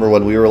 Remember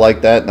when we were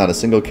like that? Not a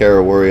single care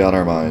or worry on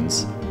our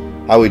minds.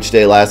 How each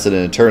day lasted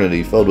an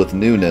eternity, filled with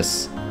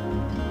newness,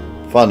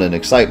 fun, and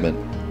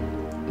excitement.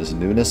 Is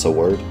newness a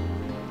word?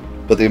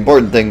 But the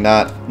important thing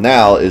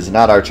now is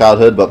not our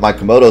childhood, but my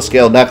Komodo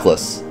scale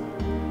necklace.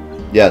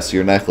 Yes,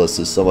 your necklace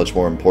is so much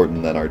more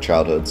important than our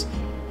childhoods.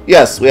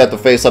 Yes, we have to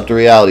face up to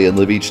reality and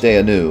live each day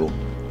anew.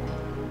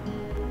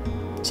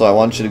 So I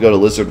want you to go to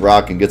Lizard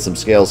Rock and get some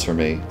scales for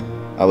me.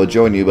 I would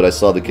join you, but I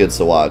still have the kids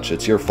to watch.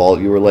 It's your fault,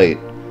 you were late.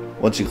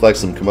 Once you collect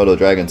some Komodo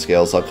dragon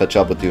scales, I'll catch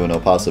up with you in El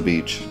Paso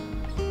Beach.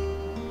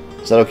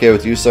 Is that okay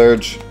with you,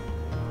 Surge?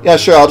 Yeah,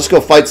 sure, I'll just go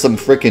fight some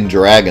frickin'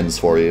 dragons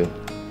for you.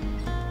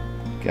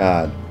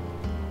 God.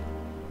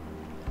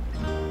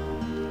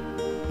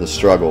 The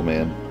struggle,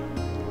 man.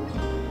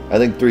 I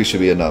think 3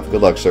 should be enough.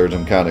 Good luck, Surge.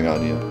 I'm counting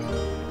on you.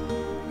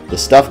 The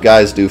stuff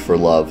guys do for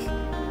love.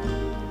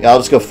 Yeah, I'll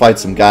just go fight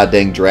some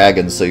goddamn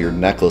dragons so your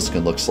necklace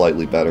can look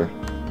slightly better.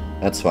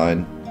 That's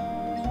fine.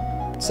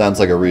 Sounds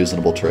like a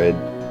reasonable trade.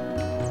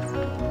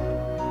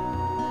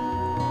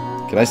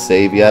 Can I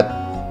save yet?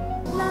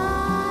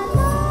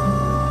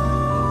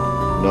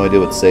 No idea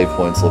what save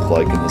points look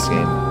like in this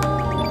game.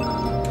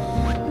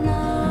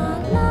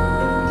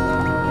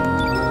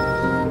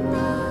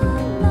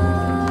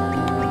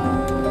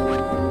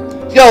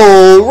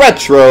 Yo,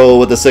 Retro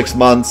with the 6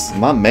 months.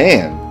 My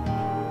man.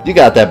 You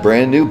got that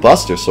brand new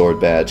Buster Sword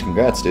badge.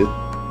 Congrats, dude.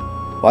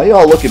 Why you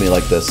all look at me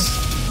like this?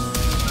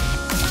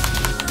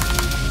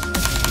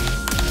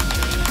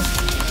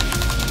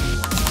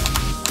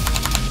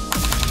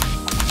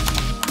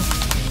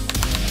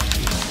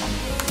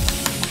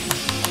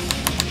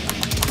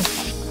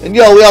 And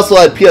yo, we also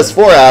had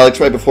PS4 Alex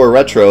right before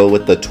Retro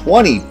with the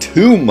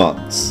 22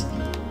 months.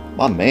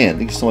 My man,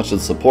 thank you so much for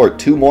the support.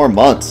 2 more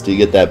months till you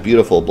get that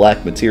beautiful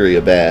black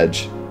materia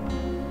badge.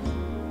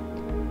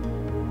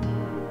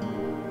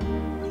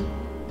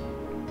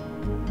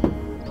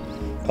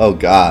 Oh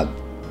god.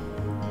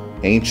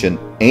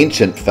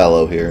 Ancient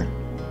fellow here.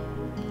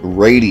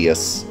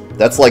 Radius.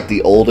 That's like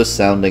the oldest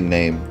sounding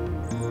name.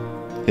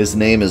 His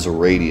name is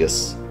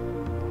Radius.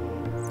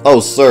 Oh,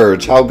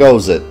 Surge, how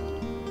goes it?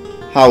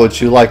 How would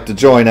you like to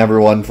join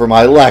everyone for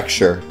my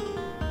lecture?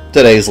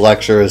 Today's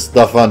lecture is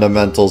The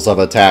Fundamentals of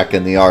Attack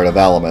in the Art of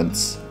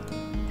Elements.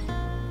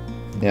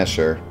 Yeah,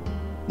 sure.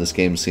 This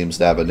game seems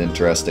to have an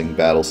interesting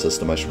battle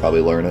system. I should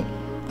probably learn it.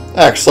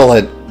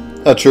 Excellent!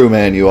 A true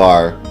man you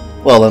are.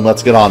 Well then,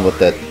 let's get on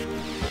with it.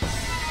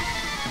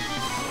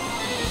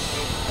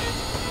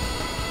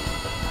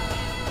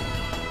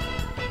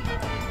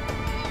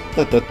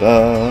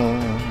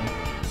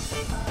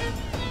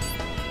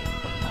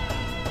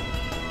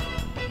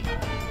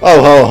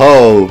 Oh ho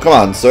ho! Come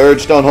on,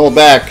 Surge, don't hold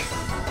back!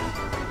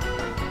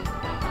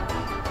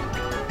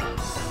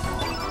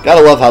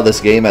 Gotta love how this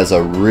game has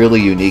a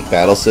really unique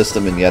battle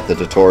system, and yet the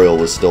tutorial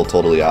was still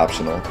totally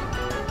optional.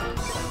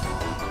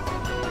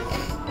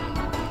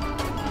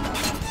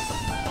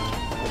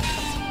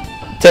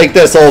 Take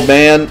this, old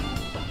man!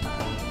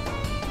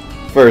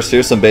 First,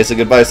 here's some basic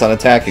advice on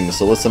attacking,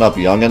 so listen up,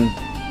 youngin'.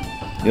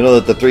 You know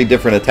that the 3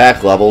 different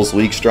attack levels,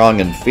 weak,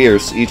 strong, and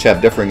fierce, each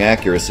have differing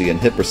accuracy and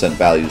hit percent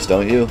values,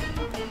 don't you?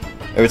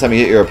 Every time you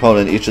hit your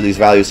opponent, each of these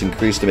values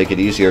increase to make it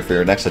easier for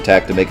your next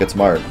attack to make its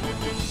mark.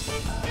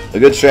 A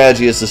good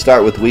strategy is to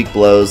start with weak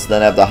blows,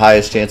 then have the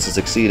highest chance of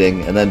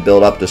succeeding, and then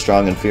build up to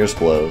strong and fierce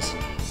blows.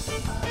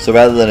 So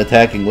rather than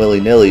attacking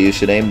willy-nilly, you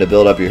should aim to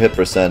build up your hit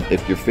percent.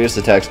 If your fierce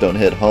attacks don't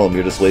hit home,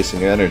 you're just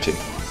wasting your energy.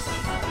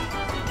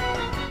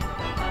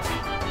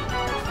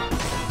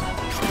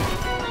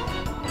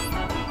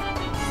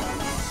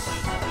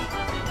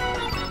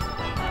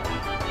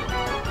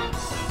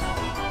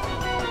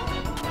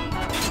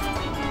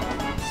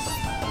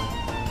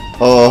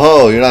 Oh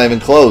ho, you're not even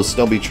close.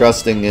 Don't be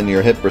trusting in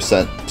your hit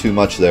percent too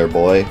much there,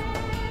 boy.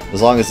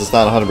 As long as it's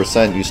not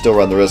 100%, you still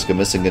run the risk of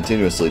missing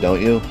continuously,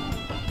 don't you?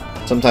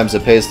 Sometimes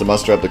it pays to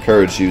muster up the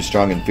courage to use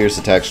strong and fierce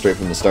attacks straight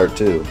from the start,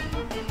 too.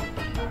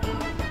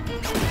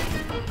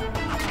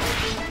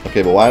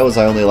 Okay, but why was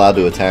I only allowed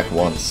to attack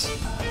once?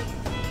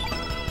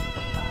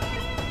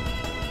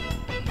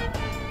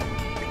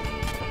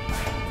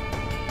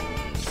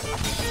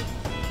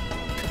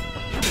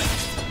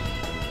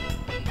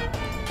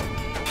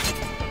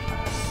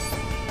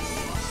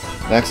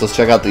 Next, let's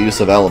check out the use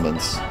of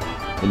elements.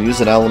 When you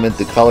use an element,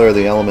 the color of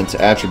the element's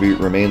attribute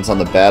remains on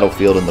the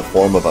battlefield in the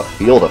form of a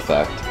field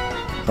effect.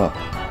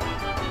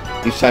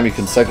 Huh. Each time you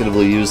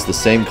consecutively use the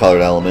same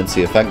colored elements,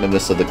 the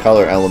effectiveness of the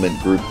color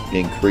element group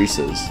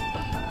increases.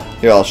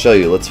 Here, I'll show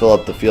you. Let's fill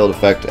up the field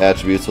effect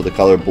attributes with the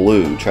color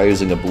blue. Try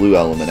using a blue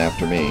element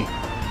after me.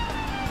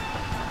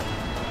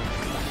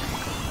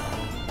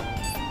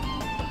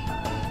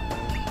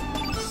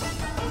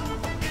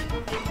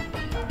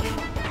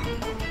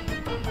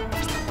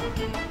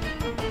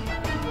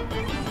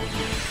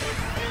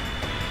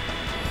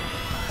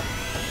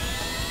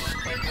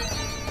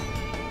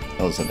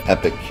 That was an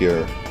epic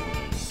cure.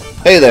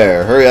 Hey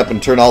there! Hurry up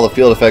and turn all the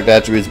field effect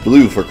attributes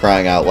blue, for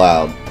crying out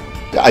loud.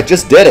 I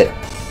just did it!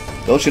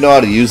 Don't you know how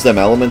to use them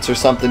elements or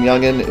something,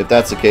 youngin'? If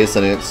that's the case,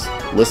 then it's...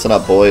 Listen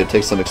up, boy. It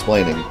takes some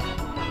explaining.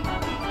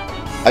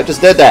 I just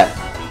did that!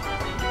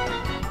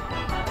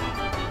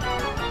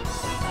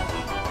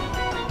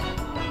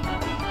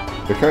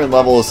 Your current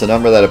level is the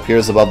number that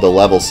appears above the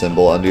level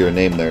symbol under your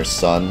name there,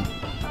 son.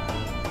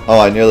 Oh,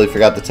 I nearly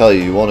forgot to tell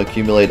you, you won't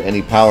accumulate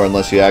any power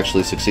unless you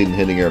actually succeed in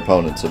hitting your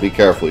opponent, so be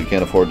careful, you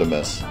can't afford to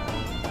miss.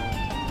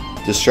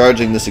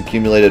 Discharging this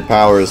accumulated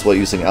power is what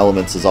using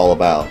elements is all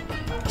about.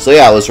 So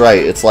yeah, I was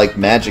right, it's like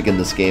magic in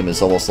this game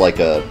is almost like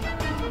a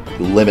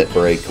limit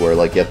break where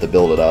like you have to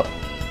build it up.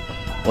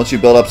 Once you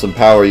build up some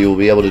power, you will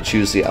be able to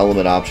choose the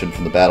element option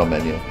from the battle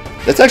menu.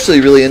 That's actually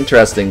really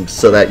interesting,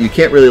 so that you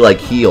can't really like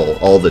heal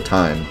all the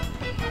time.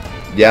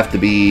 You have to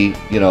be,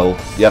 you know,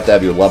 you have to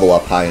have your level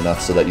up high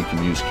enough so that you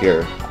can use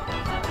Cure.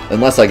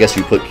 Unless, I guess,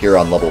 you put Cure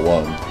on level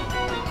 1.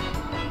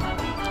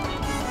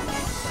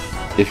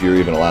 If you're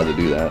even allowed to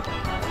do that.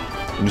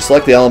 When you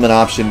select the element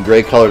option,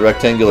 gray-colored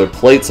rectangular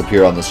plates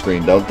appear on the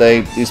screen, don't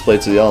they? These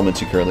plates are the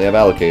elements you currently have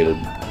allocated.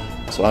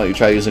 So why don't you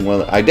try using one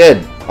of the... I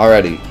did!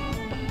 Already.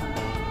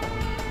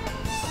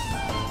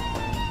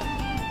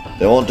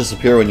 They won't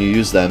disappear when you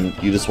use them.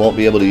 You just won't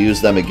be able to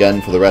use them again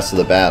for the rest of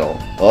the battle.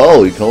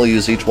 Oh, you can only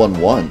use each one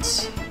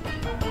once.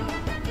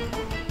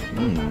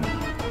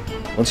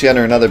 Once you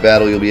enter another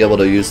battle, you'll be able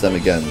to use them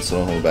again, so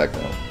don't hold back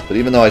now. But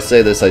even though I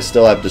say this, I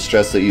still have to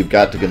stress that you've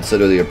got to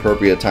consider the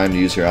appropriate time to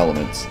use your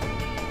elements.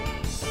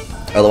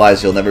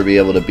 Otherwise, you'll never be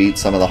able to beat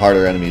some of the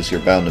harder enemies you're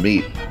bound to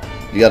meet.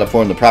 You gotta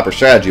form the proper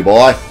strategy,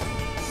 boy!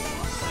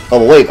 Oh,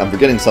 but wait, I'm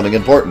forgetting something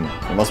important.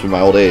 It must be my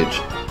old age.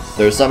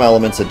 There are some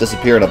elements that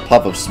disappear in a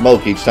puff of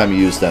smoke each time you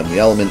use them. The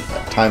element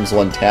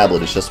 ×1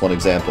 tablet is just one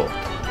example.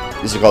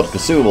 These are called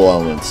consumable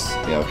elements.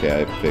 Yeah,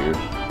 okay, I figured.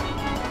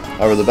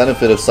 However, the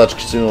benefit of such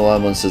consumable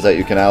elements is that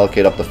you can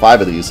allocate up to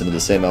 5 of these into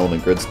the same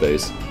element grid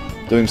space.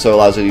 Doing so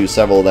allows you to use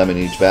several of them in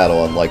each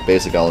battle, unlike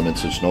basic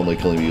elements which normally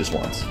can only be used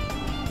once.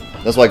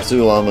 That's why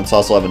consumable elements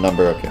also have a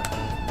number. Okay.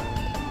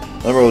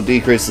 The number will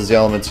decrease as the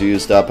elements are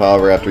used up.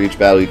 However, after each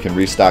battle you can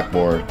restock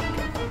more.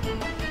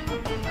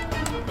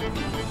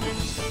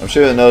 I'm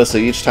sure you'll notice that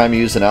each time you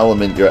use an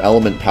element, your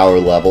element power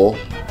level,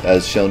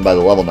 as shown by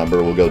the level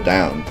number, will go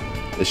down.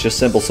 It's just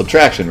simple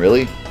subtraction,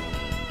 really.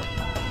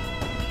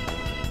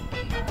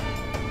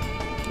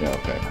 Yeah,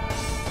 okay.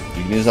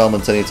 You can use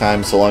elements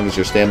anytime so long as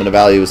your stamina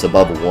value is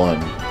above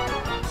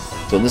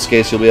 1. So in this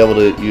case, you'll be able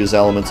to use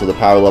elements with a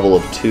power level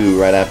of 2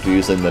 right after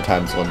using the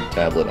 ×1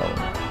 tablet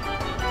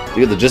element. Do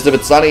you get the gist of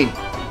it, Sonny?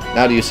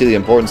 Now do you see the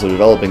importance of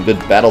developing good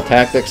battle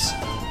tactics?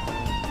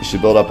 You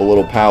should build up a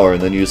little power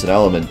and then use an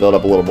element, build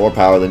up a little more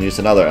power, then use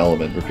another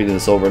element, repeating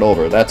this over and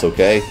over. That's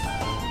okay.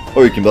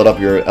 Or you can build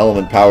up your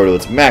element power to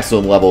its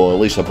maximum level and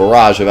unleash a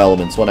barrage of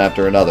elements one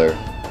after another.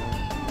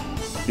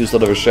 Use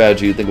whatever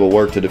strategy you think will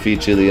work to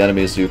defeat the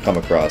enemies you come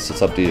across.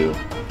 It's up to you.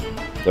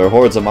 There are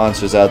hordes of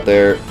monsters out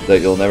there that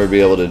you'll never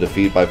be able to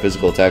defeat by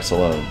physical attacks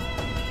alone.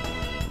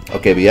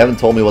 Okay, but you haven't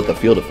told me what the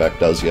field effect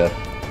does yet.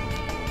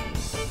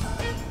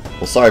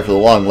 Well, sorry for the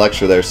long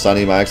lecture there,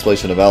 Sonny. My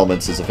explanation of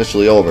elements is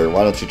officially over.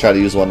 Why don't you try to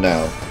use one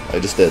now? I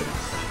just did.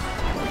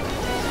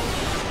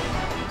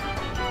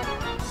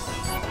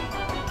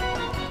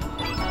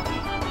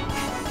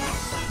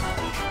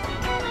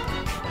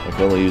 I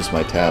can only use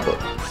my tablet.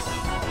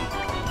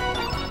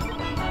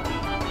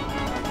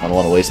 I don't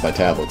want to waste my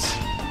tablets.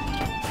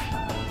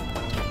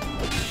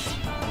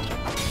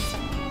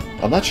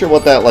 I'm not sure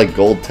what that, like,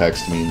 gold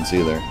text means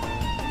either.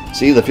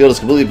 See, the field is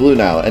completely blue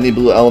now. Any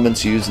blue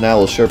elements you use now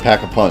will sure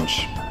pack a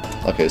punch.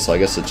 Okay, so I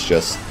guess it's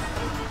just...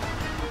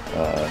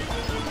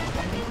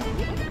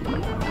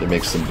 it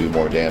makes them do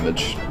more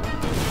damage.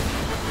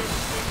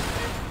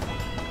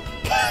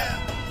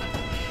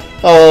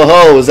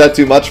 Oh, was that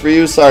too much for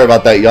you? Sorry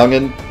about that,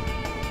 youngin'.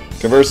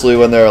 Conversely,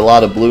 when there are a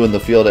lot of blue in the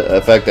field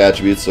effect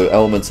attributes, so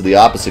elements of the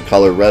opposite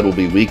color, red, will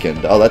be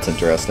weakened. Oh, that's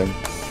interesting.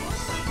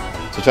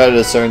 So try to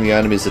discern the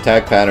enemy's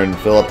attack pattern and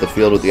fill up the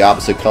field with the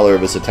opposite color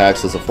of his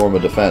attacks as a form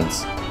of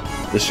defense.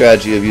 This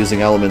strategy of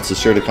using elements is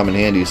sure to come in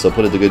handy, so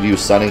put it to good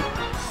use, Sonny.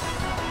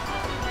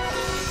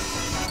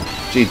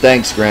 Gee,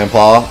 thanks,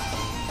 Grandpa,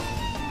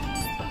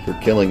 for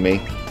killing me.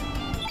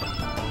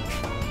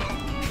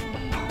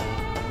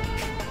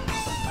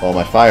 Well,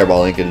 my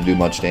fireball ain't gonna do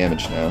much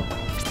damage now.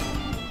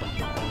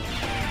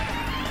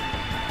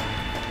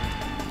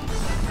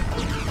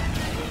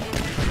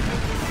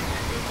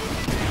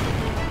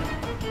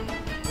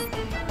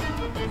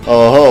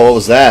 Oh ho, what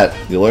was that?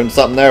 You learned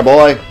something there,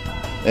 boy?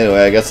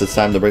 Anyway, I guess it's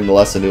time to bring the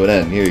lesson to an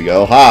end. Here you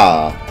go.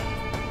 Ha!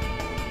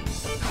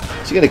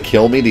 Is he gonna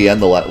kill me to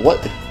end the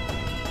what?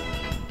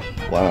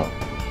 Wow.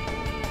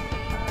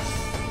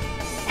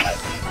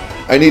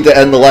 I need to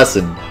end the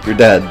lesson. You're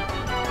dead.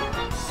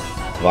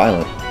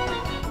 Violent.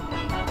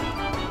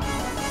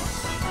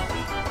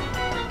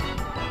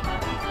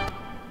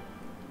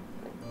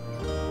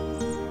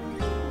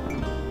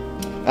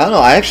 I don't know,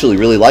 I actually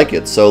really like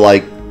it. So,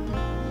 like,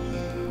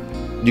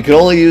 you can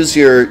only use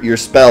your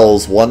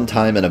spells one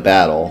time in a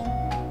battle,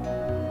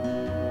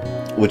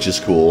 which is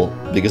cool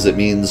because it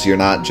means you're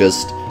not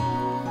just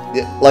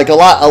like a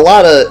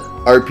lot of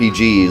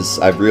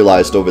RPGs I've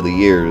realized over the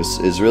years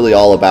is really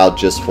all about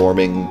just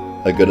forming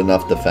a good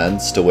enough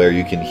defense to where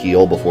you can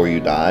heal before you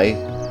die,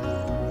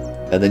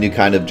 and then you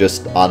kind of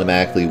just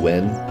automatically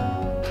win.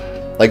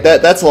 Like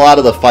that's a lot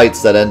of the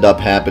fights that end up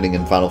happening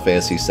in Final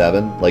Fantasy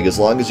VII. Like, as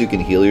long as you can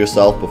heal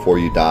yourself before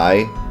you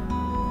die,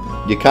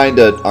 you kind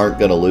of aren't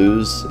going to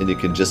lose, and you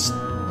can just,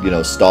 you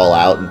know, stall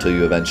out until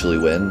you eventually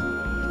win.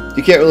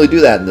 You can't really do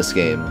that in this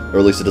game, or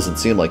at least it doesn't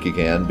seem like you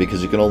can,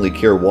 because you can only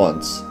cure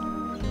once,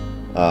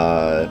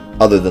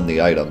 other than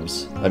the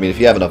items. I mean, if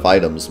you have enough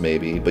items,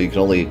 maybe, but you can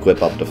only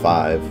equip up to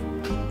 5.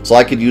 So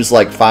I could use,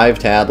 like, 5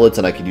 tablets,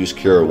 and I could use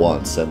cure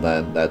once, and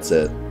then that's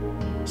it.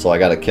 So I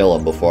gotta kill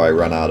him before I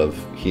run out of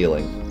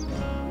healing.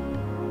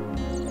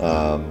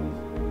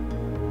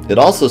 It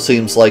also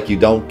seems like you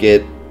don't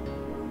get,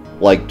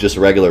 like, just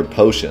regular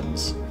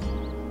potions.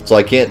 So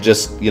I can't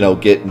just, you know,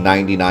 get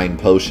 99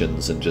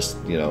 potions and just,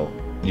 you know,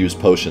 use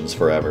potions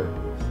forever.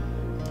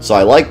 So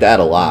I like that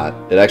a lot.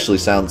 It actually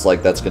sounds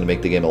like that's going to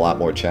make the game a lot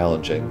more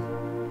challenging.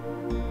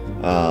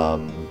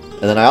 And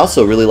then I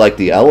also really like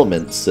the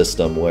element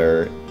system,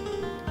 where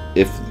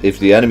if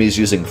the enemy's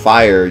using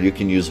fire, you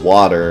can use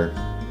water,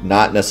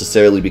 not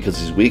necessarily because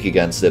he's weak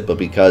against it, but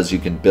because you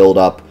can build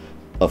up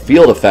a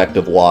field effect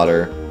of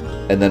water,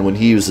 and then when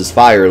he uses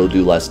fire, it'll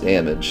do less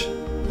damage.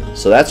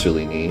 So that's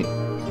really neat.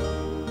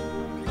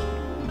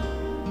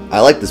 I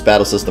like this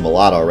battle system a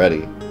lot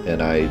already,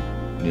 and I,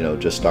 you know,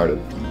 just started.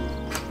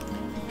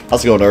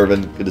 How's it going,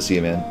 Irvin? Good to see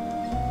you, man.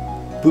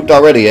 Pooped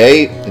already,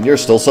 eh? And you're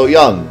still so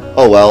young.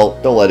 Oh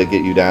well, don't let it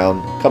get you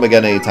down. Come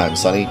again anytime,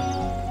 Sonny.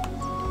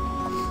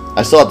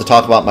 I still have to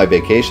talk about my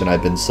vacation.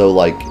 I've been so,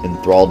 like,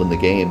 enthralled in the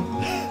game.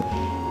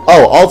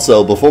 Oh,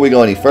 also, before we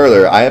go any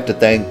further, I have to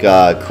thank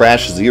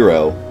Crash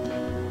Zero.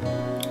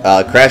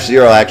 Crash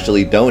Zero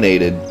actually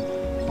donated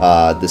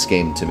this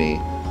game to me.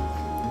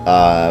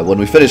 When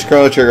we finished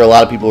Chrono Trigger, a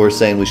lot of people were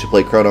saying we should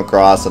play Chrono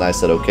Cross, and I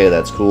said, okay,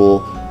 that's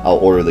cool. I'll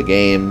order the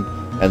game.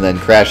 And then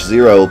Crash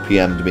Zero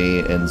PM'd me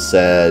and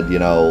said, you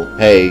know,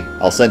 hey,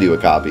 I'll send you a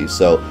copy.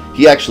 So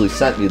he actually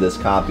sent me this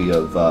copy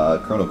of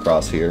Chrono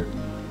Cross here.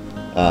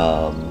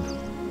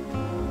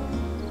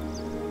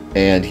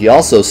 And he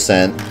also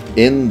sent,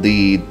 in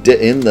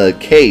the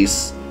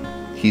case,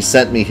 he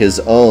sent me his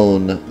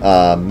own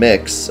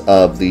mix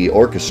of the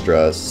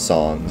orchestra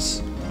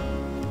songs.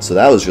 So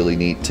that was really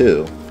neat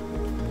too.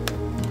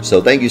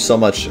 So thank you so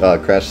much,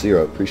 Crash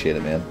Zero. Appreciate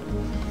it, man.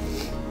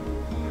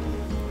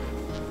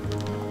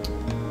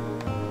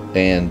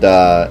 And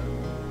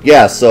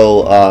yeah,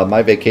 so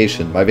my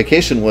vacation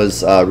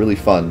was really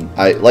fun.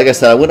 Like I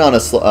said, I went on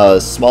a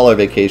smaller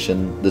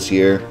vacation this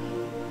year.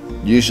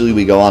 Usually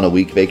we go on a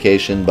week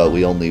vacation, but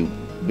we only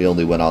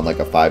went on like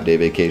a 5-day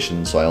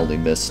vacation, so I only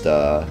missed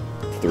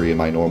 3 of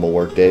my normal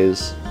work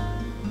days.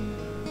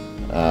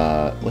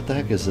 What the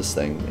heck is this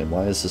thing? And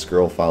why is this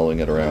girl following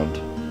it around?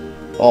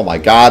 Oh my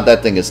god,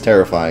 that thing is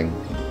terrifying.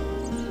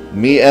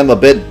 Me am a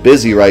bit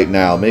busy right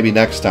now. Maybe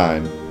next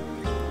time.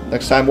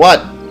 Next time what?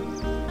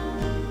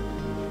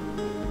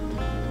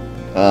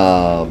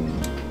 Oh,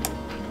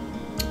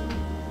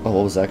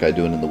 what was that guy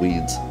doing in the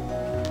weeds?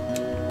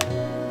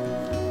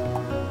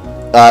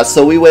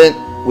 So we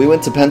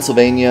went to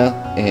Pennsylvania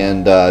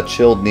and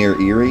chilled near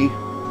Erie,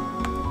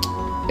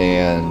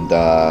 and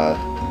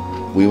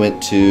we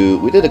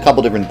did a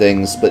couple different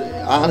things, but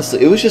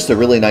honestly, it was just a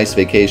really nice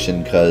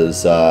vacation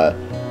because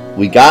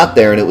we got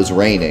there and it was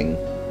raining,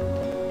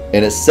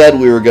 and it said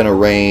we were gonna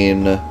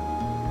rain.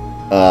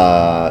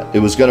 It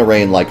was gonna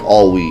rain like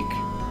all week.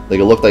 Like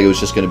it looked like it was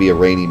just gonna be a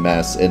rainy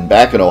mess. And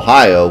back in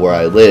Ohio, where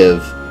I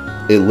live,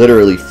 it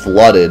literally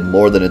flooded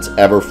more than it's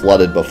ever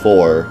flooded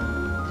before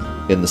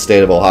in the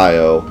state of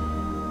Ohio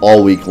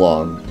all week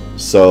long.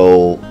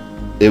 So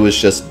it was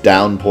just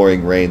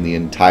downpouring rain the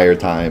entire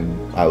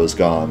time I was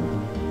gone.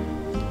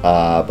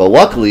 But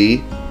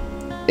luckily,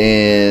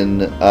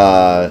 in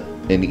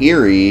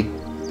Erie,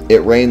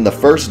 it rained the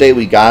first day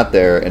we got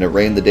there, and it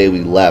rained the day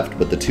we left.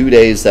 But the 2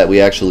 days that we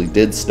actually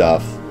did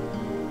stuff,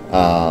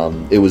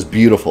 it was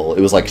beautiful.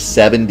 It was like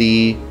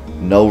 70,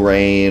 no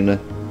rain.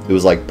 It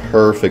was like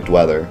perfect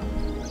weather.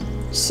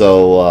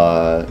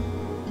 So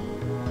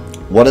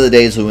one of the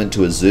days we went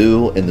to a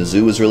zoo, and the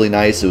zoo was really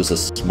nice. It was a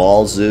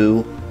small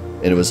zoo,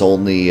 and it was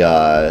only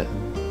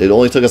it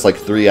only took us like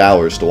 3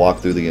 hours to walk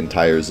through the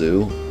entire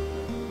zoo.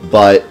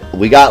 But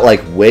we got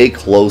like way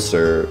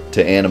closer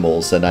to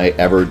animals than I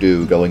ever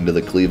do going to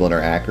the Cleveland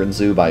or Akron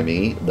Zoo by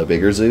me, the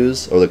bigger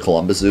zoos, or the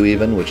Columbus Zoo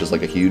even, which is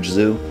like a huge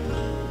zoo.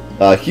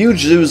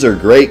 Huge zoos are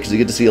great because you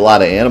get to see a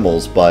lot of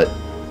animals, but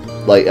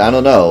like, I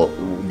don't know,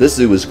 this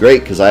zoo was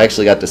great because I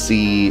actually got to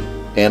see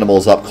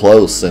animals up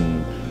close,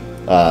 and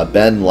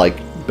Ben like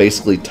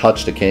basically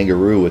touched a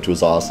kangaroo, which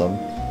was awesome.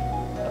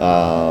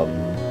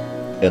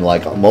 And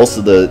like most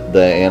of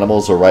the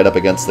animals were right up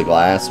against the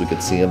glass. We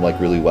could see them like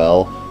really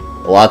well.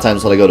 A lot of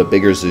times when I go to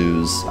bigger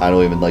zoos, I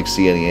don't even like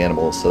see any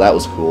animals, so that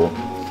was cool.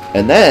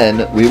 And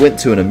then we went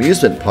to an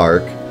amusement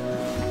park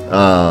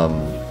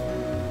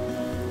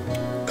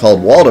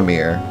called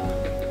Waldemere,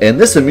 and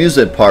this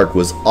amusement park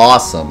was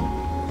awesome.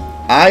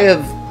 I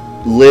have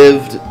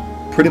lived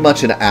pretty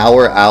much an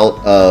hour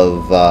out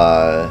of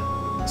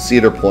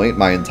Cedar Point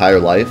my entire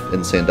life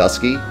in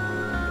Sandusky,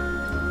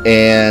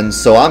 and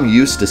so I'm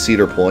used to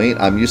Cedar Point.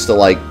 I'm used to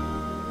like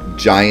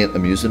giant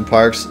amusement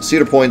parks.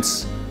 Cedar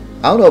Point's,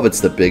 I don't know if it's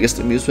the biggest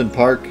amusement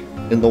park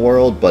in the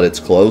world, but it's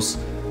close,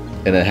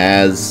 and it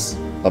has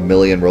a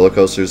million roller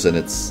coasters, and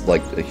it's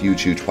like a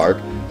huge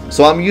park.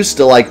 So I'm used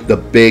to like the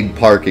big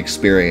park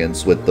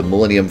experience with the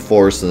Millennium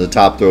Force and the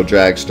Top Thrill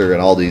Dragster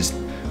and all these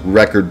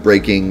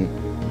record-breaking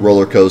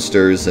roller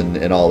coasters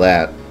and all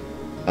that.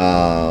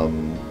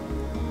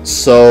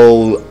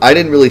 So I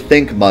didn't really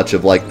think much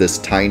of like this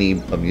tiny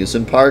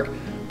amusement park,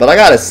 but I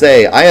gotta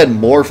say, I had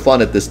more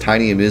fun at this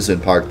tiny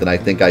amusement park than I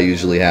think I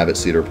usually have at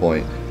Cedar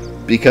Point.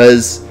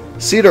 Because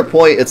Cedar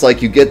Point, it's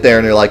like you get there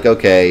and you're like,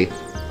 okay,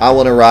 I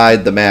want to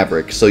ride the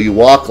Maverick. So you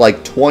walk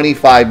like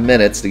 25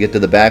 minutes to get to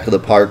the back of the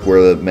park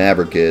where the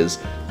Maverick is.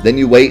 Then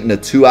you wait in a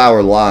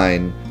 2-hour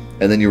line,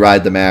 and then you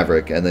ride the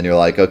Maverick. And then you're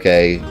like,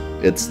 okay,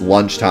 it's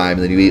lunchtime.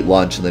 And then you eat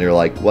lunch, and then you're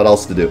like, what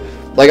else to do?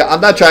 Like,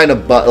 I'm not trying to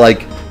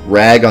like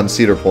rag on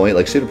Cedar Point.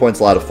 Like, Cedar Point's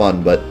a lot of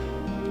fun, but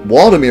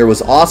Waldemere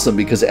was awesome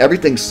because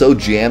everything's so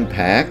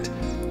jam-packed.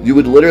 You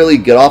would literally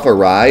get off a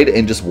ride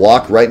and just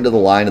walk right into the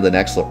line of the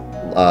next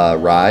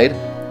ride,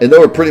 and there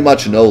were pretty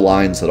much no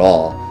lines at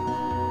all.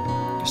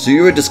 So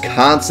you were just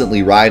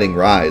constantly riding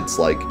rides,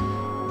 like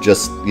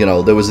just, you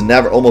know, there was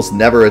almost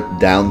never a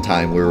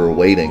downtime. We were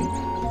waiting,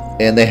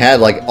 and they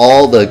had like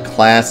all the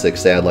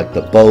classics. They had like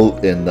the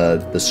boat and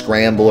the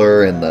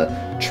scrambler and the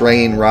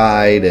train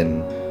ride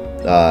and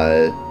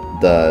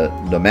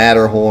the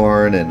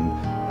Matterhorn and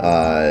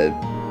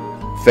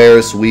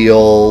Ferris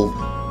wheel.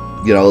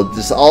 You know,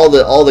 just all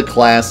the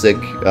classic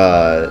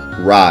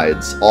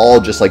rides,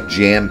 all just like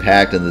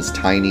jam-packed in this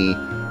tiny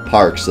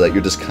park, so that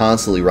you're just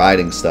constantly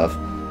riding stuff.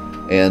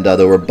 And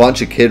there were a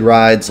bunch of kid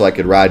rides, so I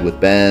could ride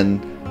with Ben,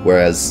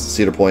 whereas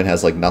Cedar Point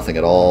has like nothing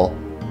at all.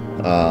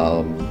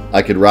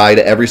 I could ride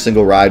every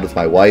single ride with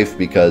my wife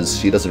because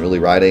she doesn't really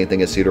ride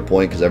anything at Cedar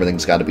Point because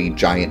everything's got to be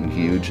giant and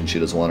huge, and she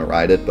doesn't want to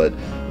ride it. But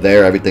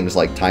there, everything's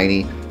like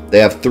tiny. They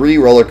have 3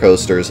 roller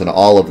coasters, and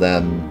all of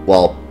them,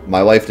 well,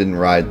 my wife didn't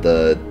ride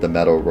the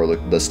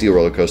steel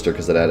roller coaster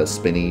because it had a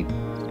spinny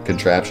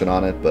contraption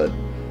on it, but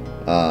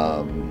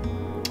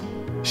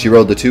she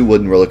rode the 2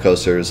 wooden roller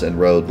coasters and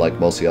rode like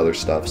most of the other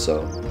stuff.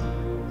 So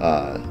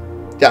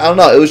yeah, I don't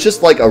know, it was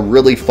just like a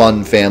really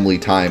fun family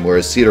time,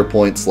 whereas Cedar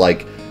Point's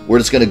like, we're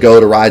just gonna go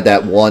to ride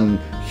that one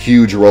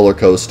huge roller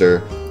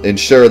coaster, and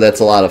sure, that's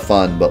a lot of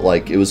fun, but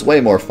like it was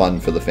way more fun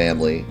for the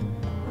family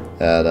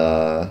at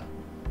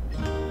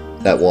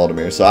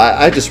Waldemere. So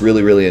I just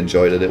really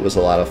enjoyed it. It was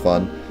a lot of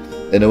fun,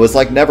 and it was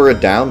like never a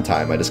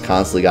downtime. I just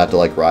constantly got to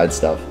like ride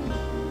stuff.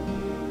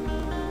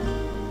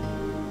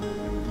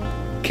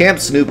 Camp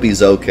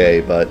Snoopy's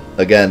okay, but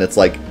again, it's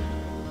like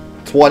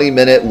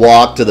 20-minute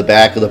walk to the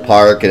back of the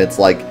park, and it's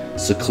like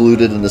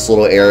secluded in this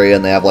little area,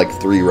 and they have like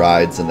 3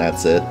 rides, and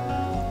that's it.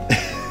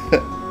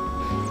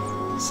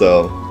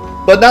 So,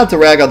 but not to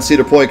rag on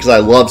Cedar Point, because I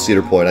love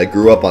Cedar Point. I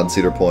grew up on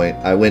Cedar Point.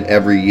 I went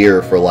every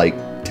year for like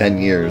 10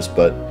 years,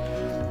 but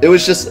it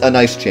was just a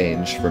nice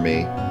change for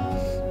me.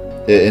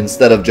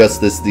 Instead of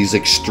just these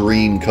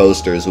extreme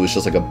coasters, it was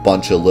just like a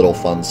bunch of little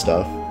fun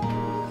stuff.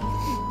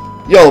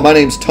 Yo, my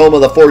name's Toma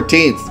the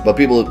 14th, but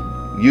people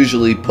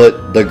usually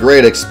put the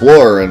Great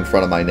Explorer in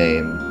front of my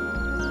name.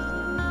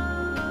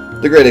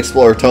 The Great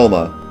Explorer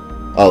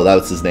Toma. Oh, that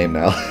was his name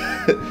now.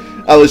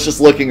 I was just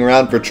looking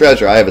around for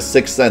treasure. I have a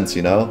sixth sense,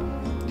 you know?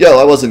 Yo,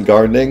 I wasn't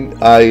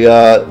gardening.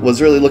 I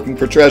was really looking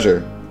for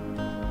treasure.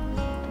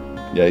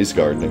 Yeah, he's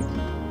gardening.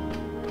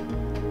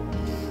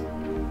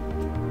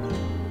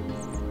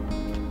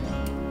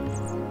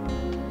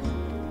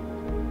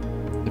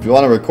 If you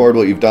want to record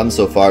what you've done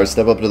so far,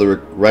 step up to the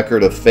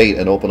record of fate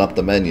and open up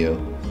the menu.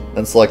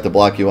 Then select the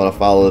block you want to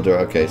follow the door.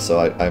 Okay, so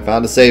I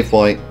found a save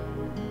point.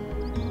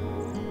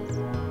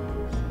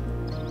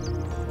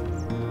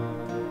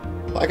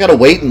 I gotta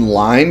wait in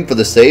line for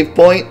the save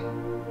point?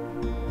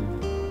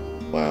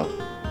 Wow.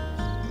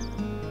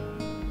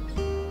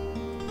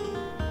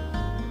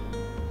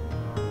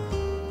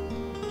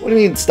 What do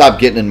you mean, stop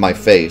getting in my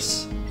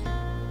face?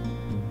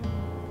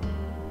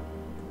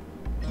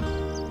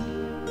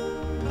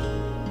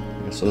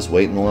 So just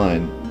wait in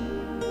line.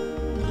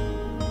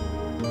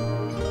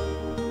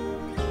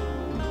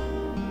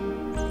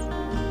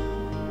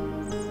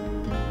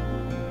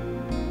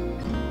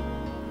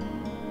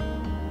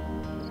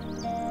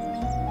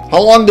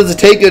 How long does it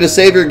take you to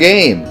save your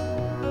game?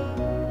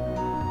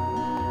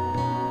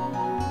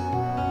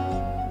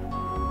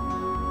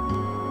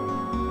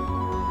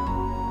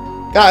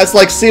 God, it's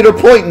like Cedar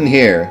Point in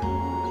here.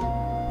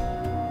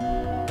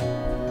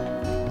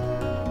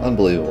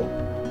 Unbelievable.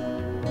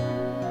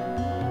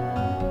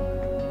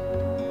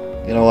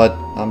 You know what?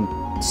 I'm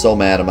so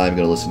mad I'm not even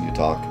going to listen to you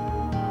talk.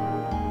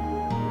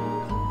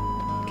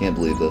 Can't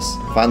believe this.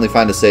 Finally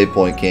find a save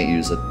point, can't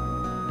use it.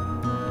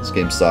 This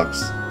game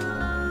sucks.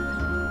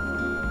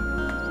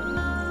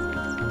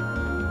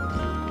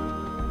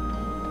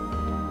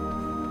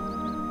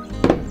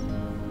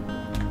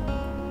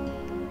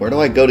 Where do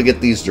I go to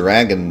get these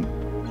dragon...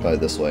 Probably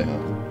this way, huh?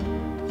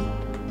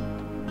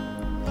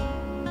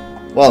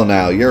 Well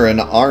now, you're an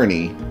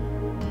Arnie.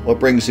 What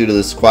brings you to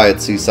this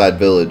quiet seaside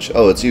village?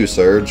 Oh, it's you,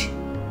 Serge.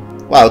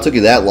 Wow, it took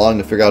you that long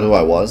to figure out who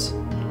I was.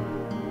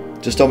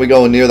 Just don't be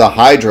going near the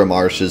Hydra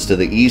marshes to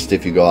the east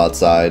if you go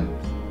outside.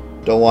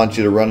 Don't want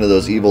you to run into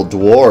those evil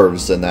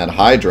dwarves and that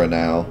Hydra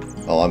now.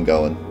 Oh, I'm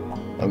going.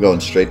 I'm going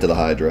straight to the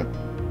Hydra.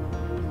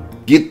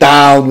 Get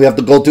down! We have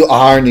to go to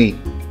Arnie!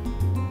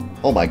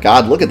 Oh my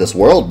god, look at this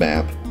world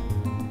map.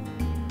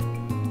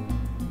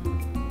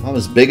 I'm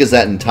as big as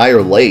that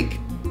entire lake.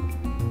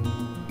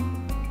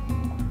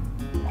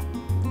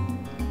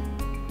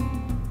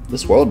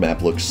 This world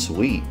map looks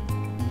sweet.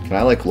 Can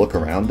I, like, look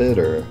around it,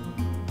 or...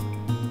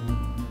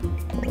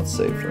 Oh, let's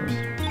save first.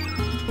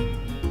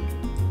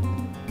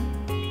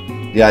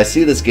 Yeah, I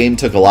see this game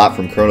took a lot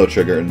from Chrono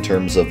Trigger in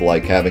terms of,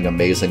 like, having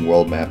amazing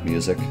world map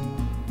music.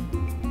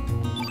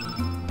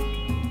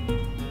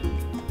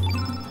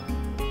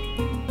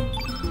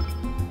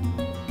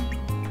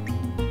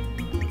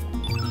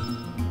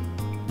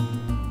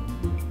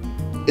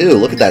 Ew,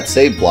 look at that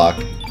save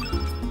block.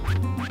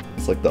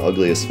 It's like the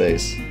ugliest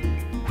face.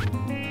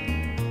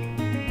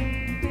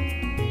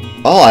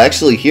 Oh, I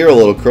actually hear a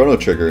little Chrono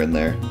Trigger in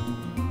there.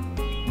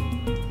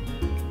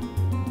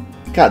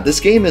 God,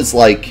 this game is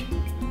like...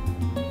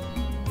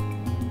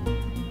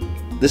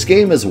 This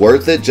game is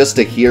worth it just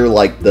to hear,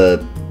 like,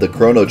 the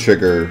Chrono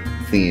Trigger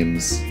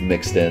themes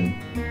mixed in.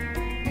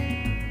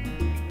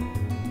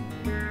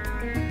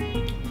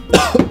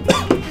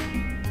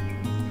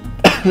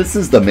 This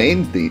is the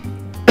main theme.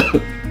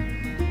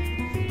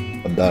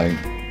 I'm dying.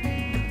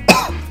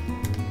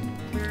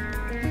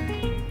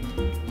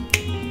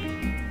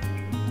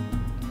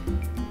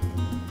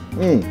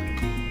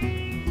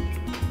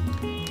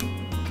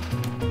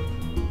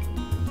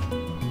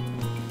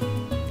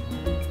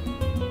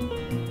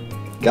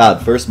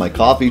 God, first my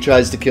coffee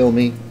tries to kill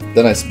me,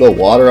 then I spill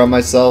water on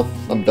myself.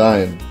 I'm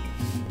dying.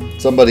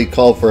 Somebody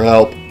call for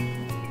help.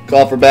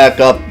 Call for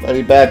backup. I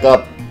need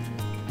backup.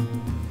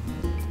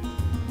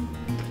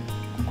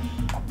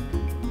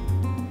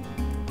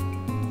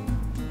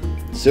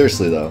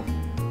 Seriously though,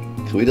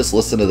 can we just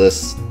listen to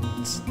this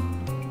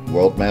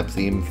world map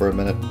theme for a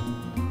minute?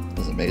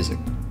 That's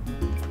amazing.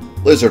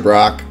 Lizard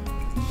Rock.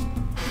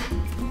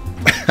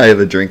 I have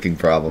a drinking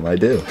problem, I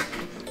do.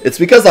 It's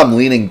because I'm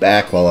leaning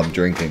back while I'm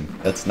drinking.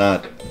 That's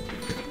not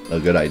a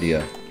good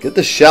idea. Get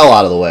the shell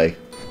out of the way.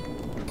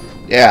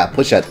 Yeah,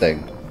 push that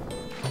thing.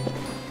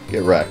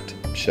 Get wrecked,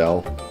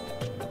 shell.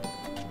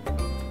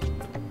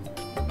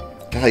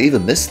 God,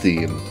 even this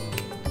theme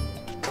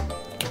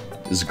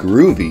is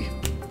groovy.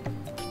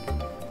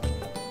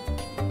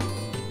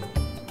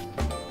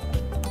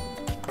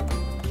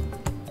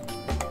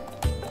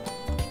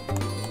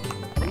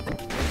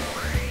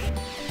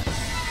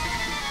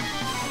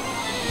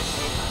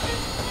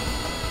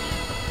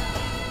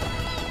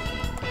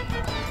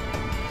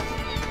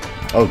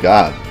 Oh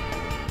god.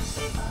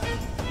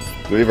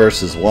 3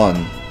 versus 1.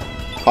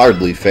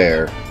 Hardly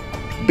fair.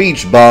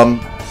 Beach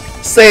bum.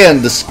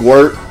 Sand to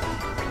squirt.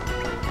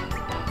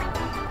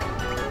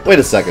 Wait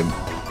a second.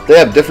 They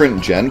have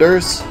different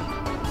genders?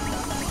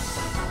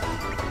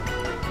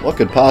 What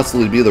could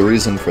possibly be the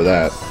reason for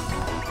that?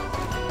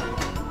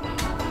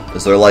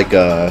 Is there like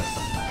a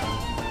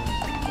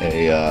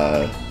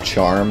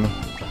charm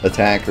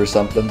attack or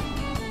something?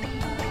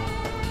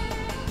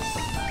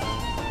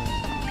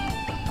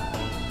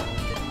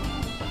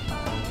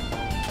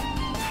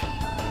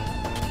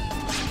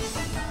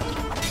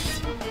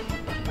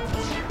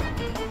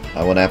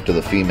 I went after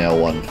the female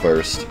one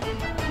first.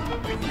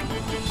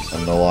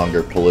 I'm no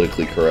longer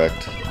politically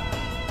correct.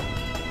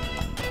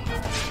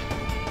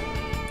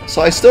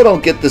 So I still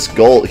don't get this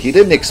gold. He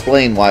didn't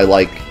explain why,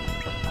 like,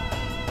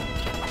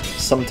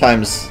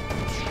 sometimes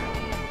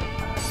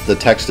the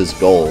text is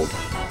gold.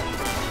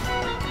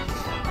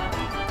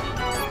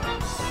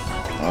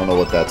 I don't know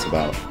what that's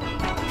about.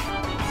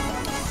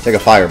 Take a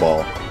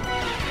fireball.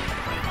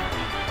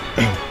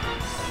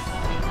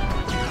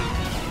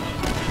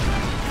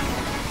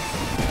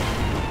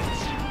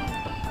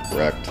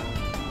 Correct.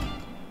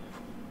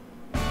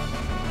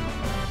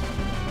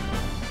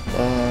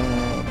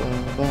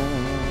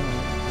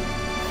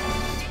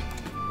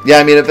 Yeah,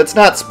 I mean, if it's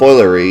not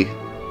spoilery,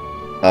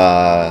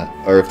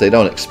 or if they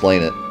don't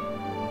explain it,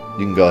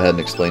 you can go ahead and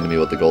explain to me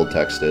what the gold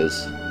text is.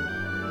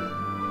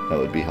 That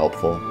would be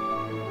helpful.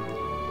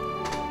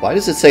 Why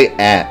does it say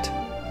at?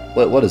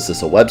 What is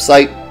this, a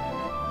website?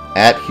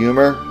 At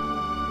Humor?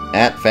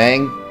 At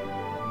Fang?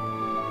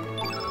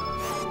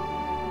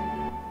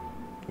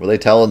 Will they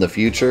tell in the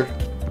future?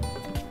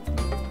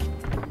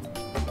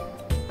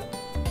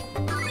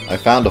 I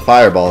found a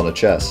fireball in a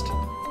chest.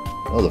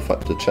 Oh,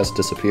 the chest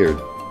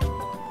disappeared.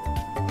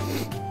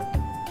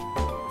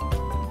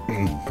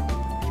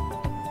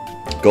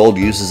 Gold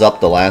uses up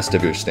the last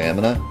of your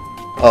stamina?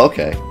 Oh,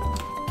 okay.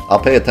 I'll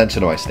pay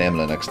attention to my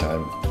stamina next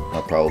time.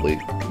 That'll probably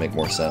make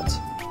more sense.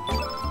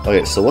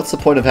 Okay, so what's the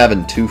point of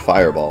having 2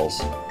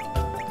 fireballs?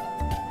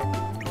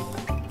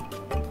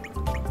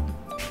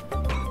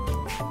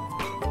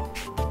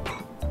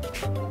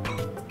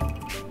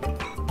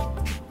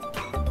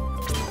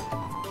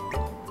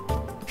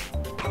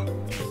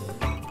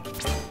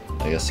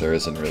 I guess there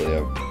isn't really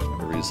a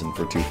reason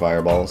for 2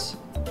 fireballs.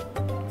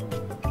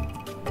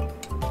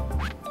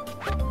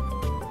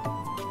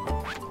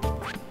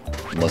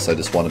 Unless I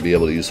just want to be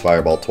able to use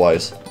fireball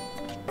twice.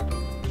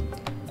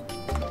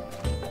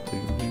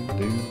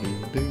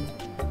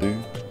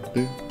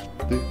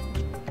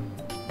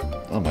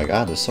 Oh my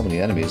god, there's so many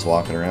enemies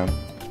walking around.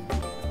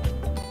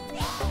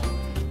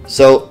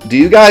 So, do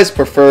you guys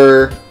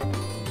prefer...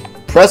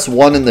 Press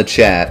 1 in the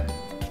chat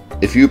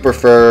if you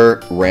prefer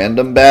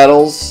random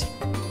battles,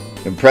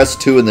 and press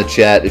 2 in the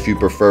chat if you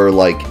prefer,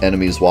 like,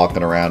 enemies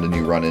walking around and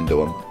you run into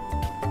them.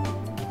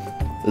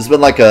 This has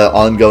been like an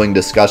ongoing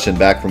discussion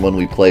back from when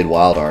we played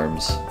Wild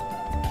Arms.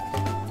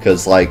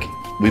 Because, like,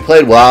 we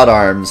played Wild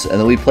Arms, and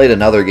then we played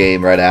another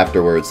game right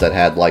afterwards that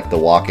had, like, the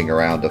walking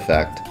around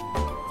effect.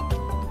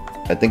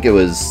 I think it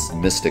was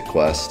Mystic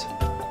Quest.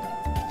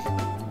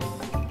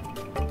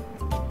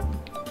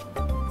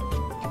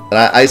 And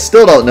I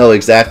still don't know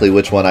exactly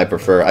which one I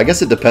prefer. I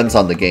guess it depends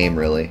on the game,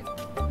 really.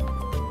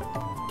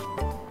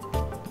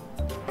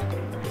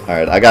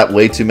 Alright, I got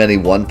way too many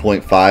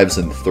 1.5s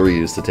and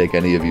 3s to take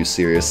any of you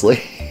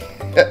seriously.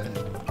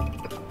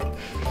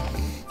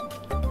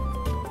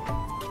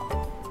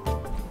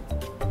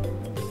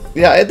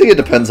 Yeah, I think it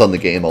depends on the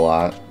game a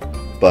lot.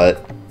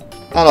 But,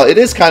 I don't know, it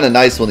is kind of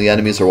nice when the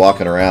enemies are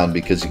walking around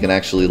because you can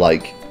actually,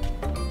 like,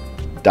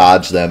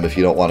 dodge them if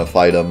you don't want to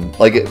fight them.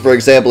 Like, for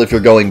example, if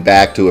you're going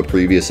back to a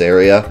previous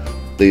area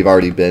that you've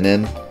already been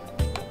in,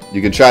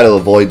 you can try to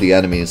avoid the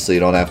enemies so you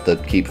don't have to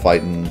keep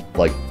fighting,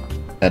 like,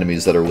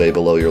 enemies that are way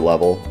below your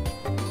level.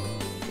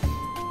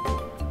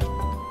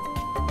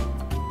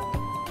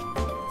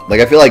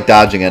 Like, I feel like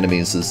dodging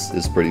enemies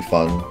is pretty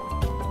fun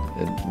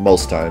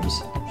most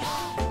times.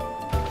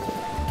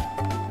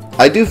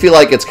 I do feel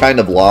like it's kind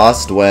of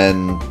lost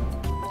when...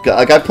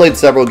 Like, I've played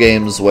several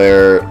games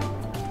where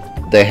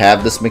they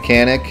have this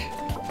mechanic.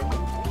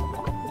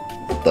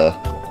 What the...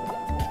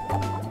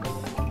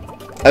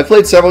 I've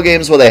played several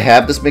games where they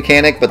have this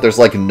mechanic, but there's,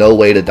 like, no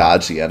way to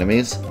dodge the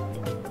enemies.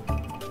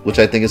 Which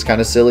I think is kind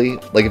of silly.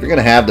 Like, if you're going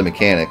to have the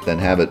mechanic, then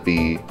have it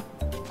be...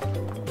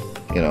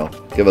 You know,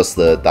 give us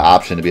the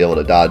option to be able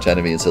to dodge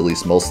enemies at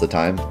least most of the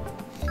time.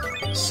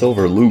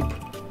 Silver loop.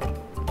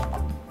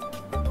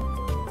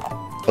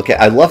 Okay,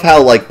 I love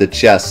how, like, the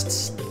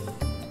chests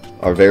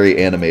are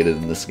very animated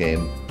in this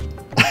game.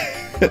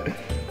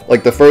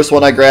 Like, the first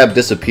one I grabbed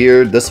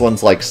disappeared. This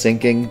one's, like,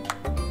 sinking.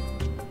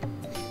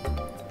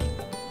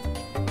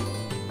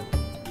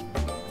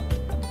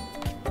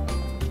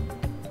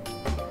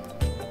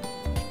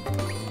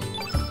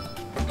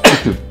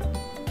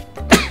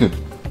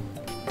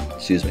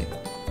 Excuse me.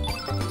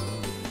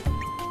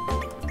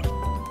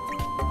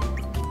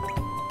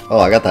 Oh,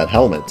 I got that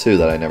helmet, too,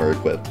 that I never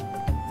equipped.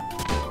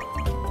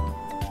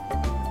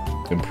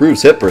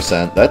 Improves hit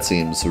percent. That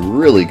seems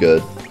really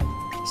good,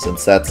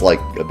 since that's like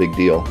a big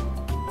deal.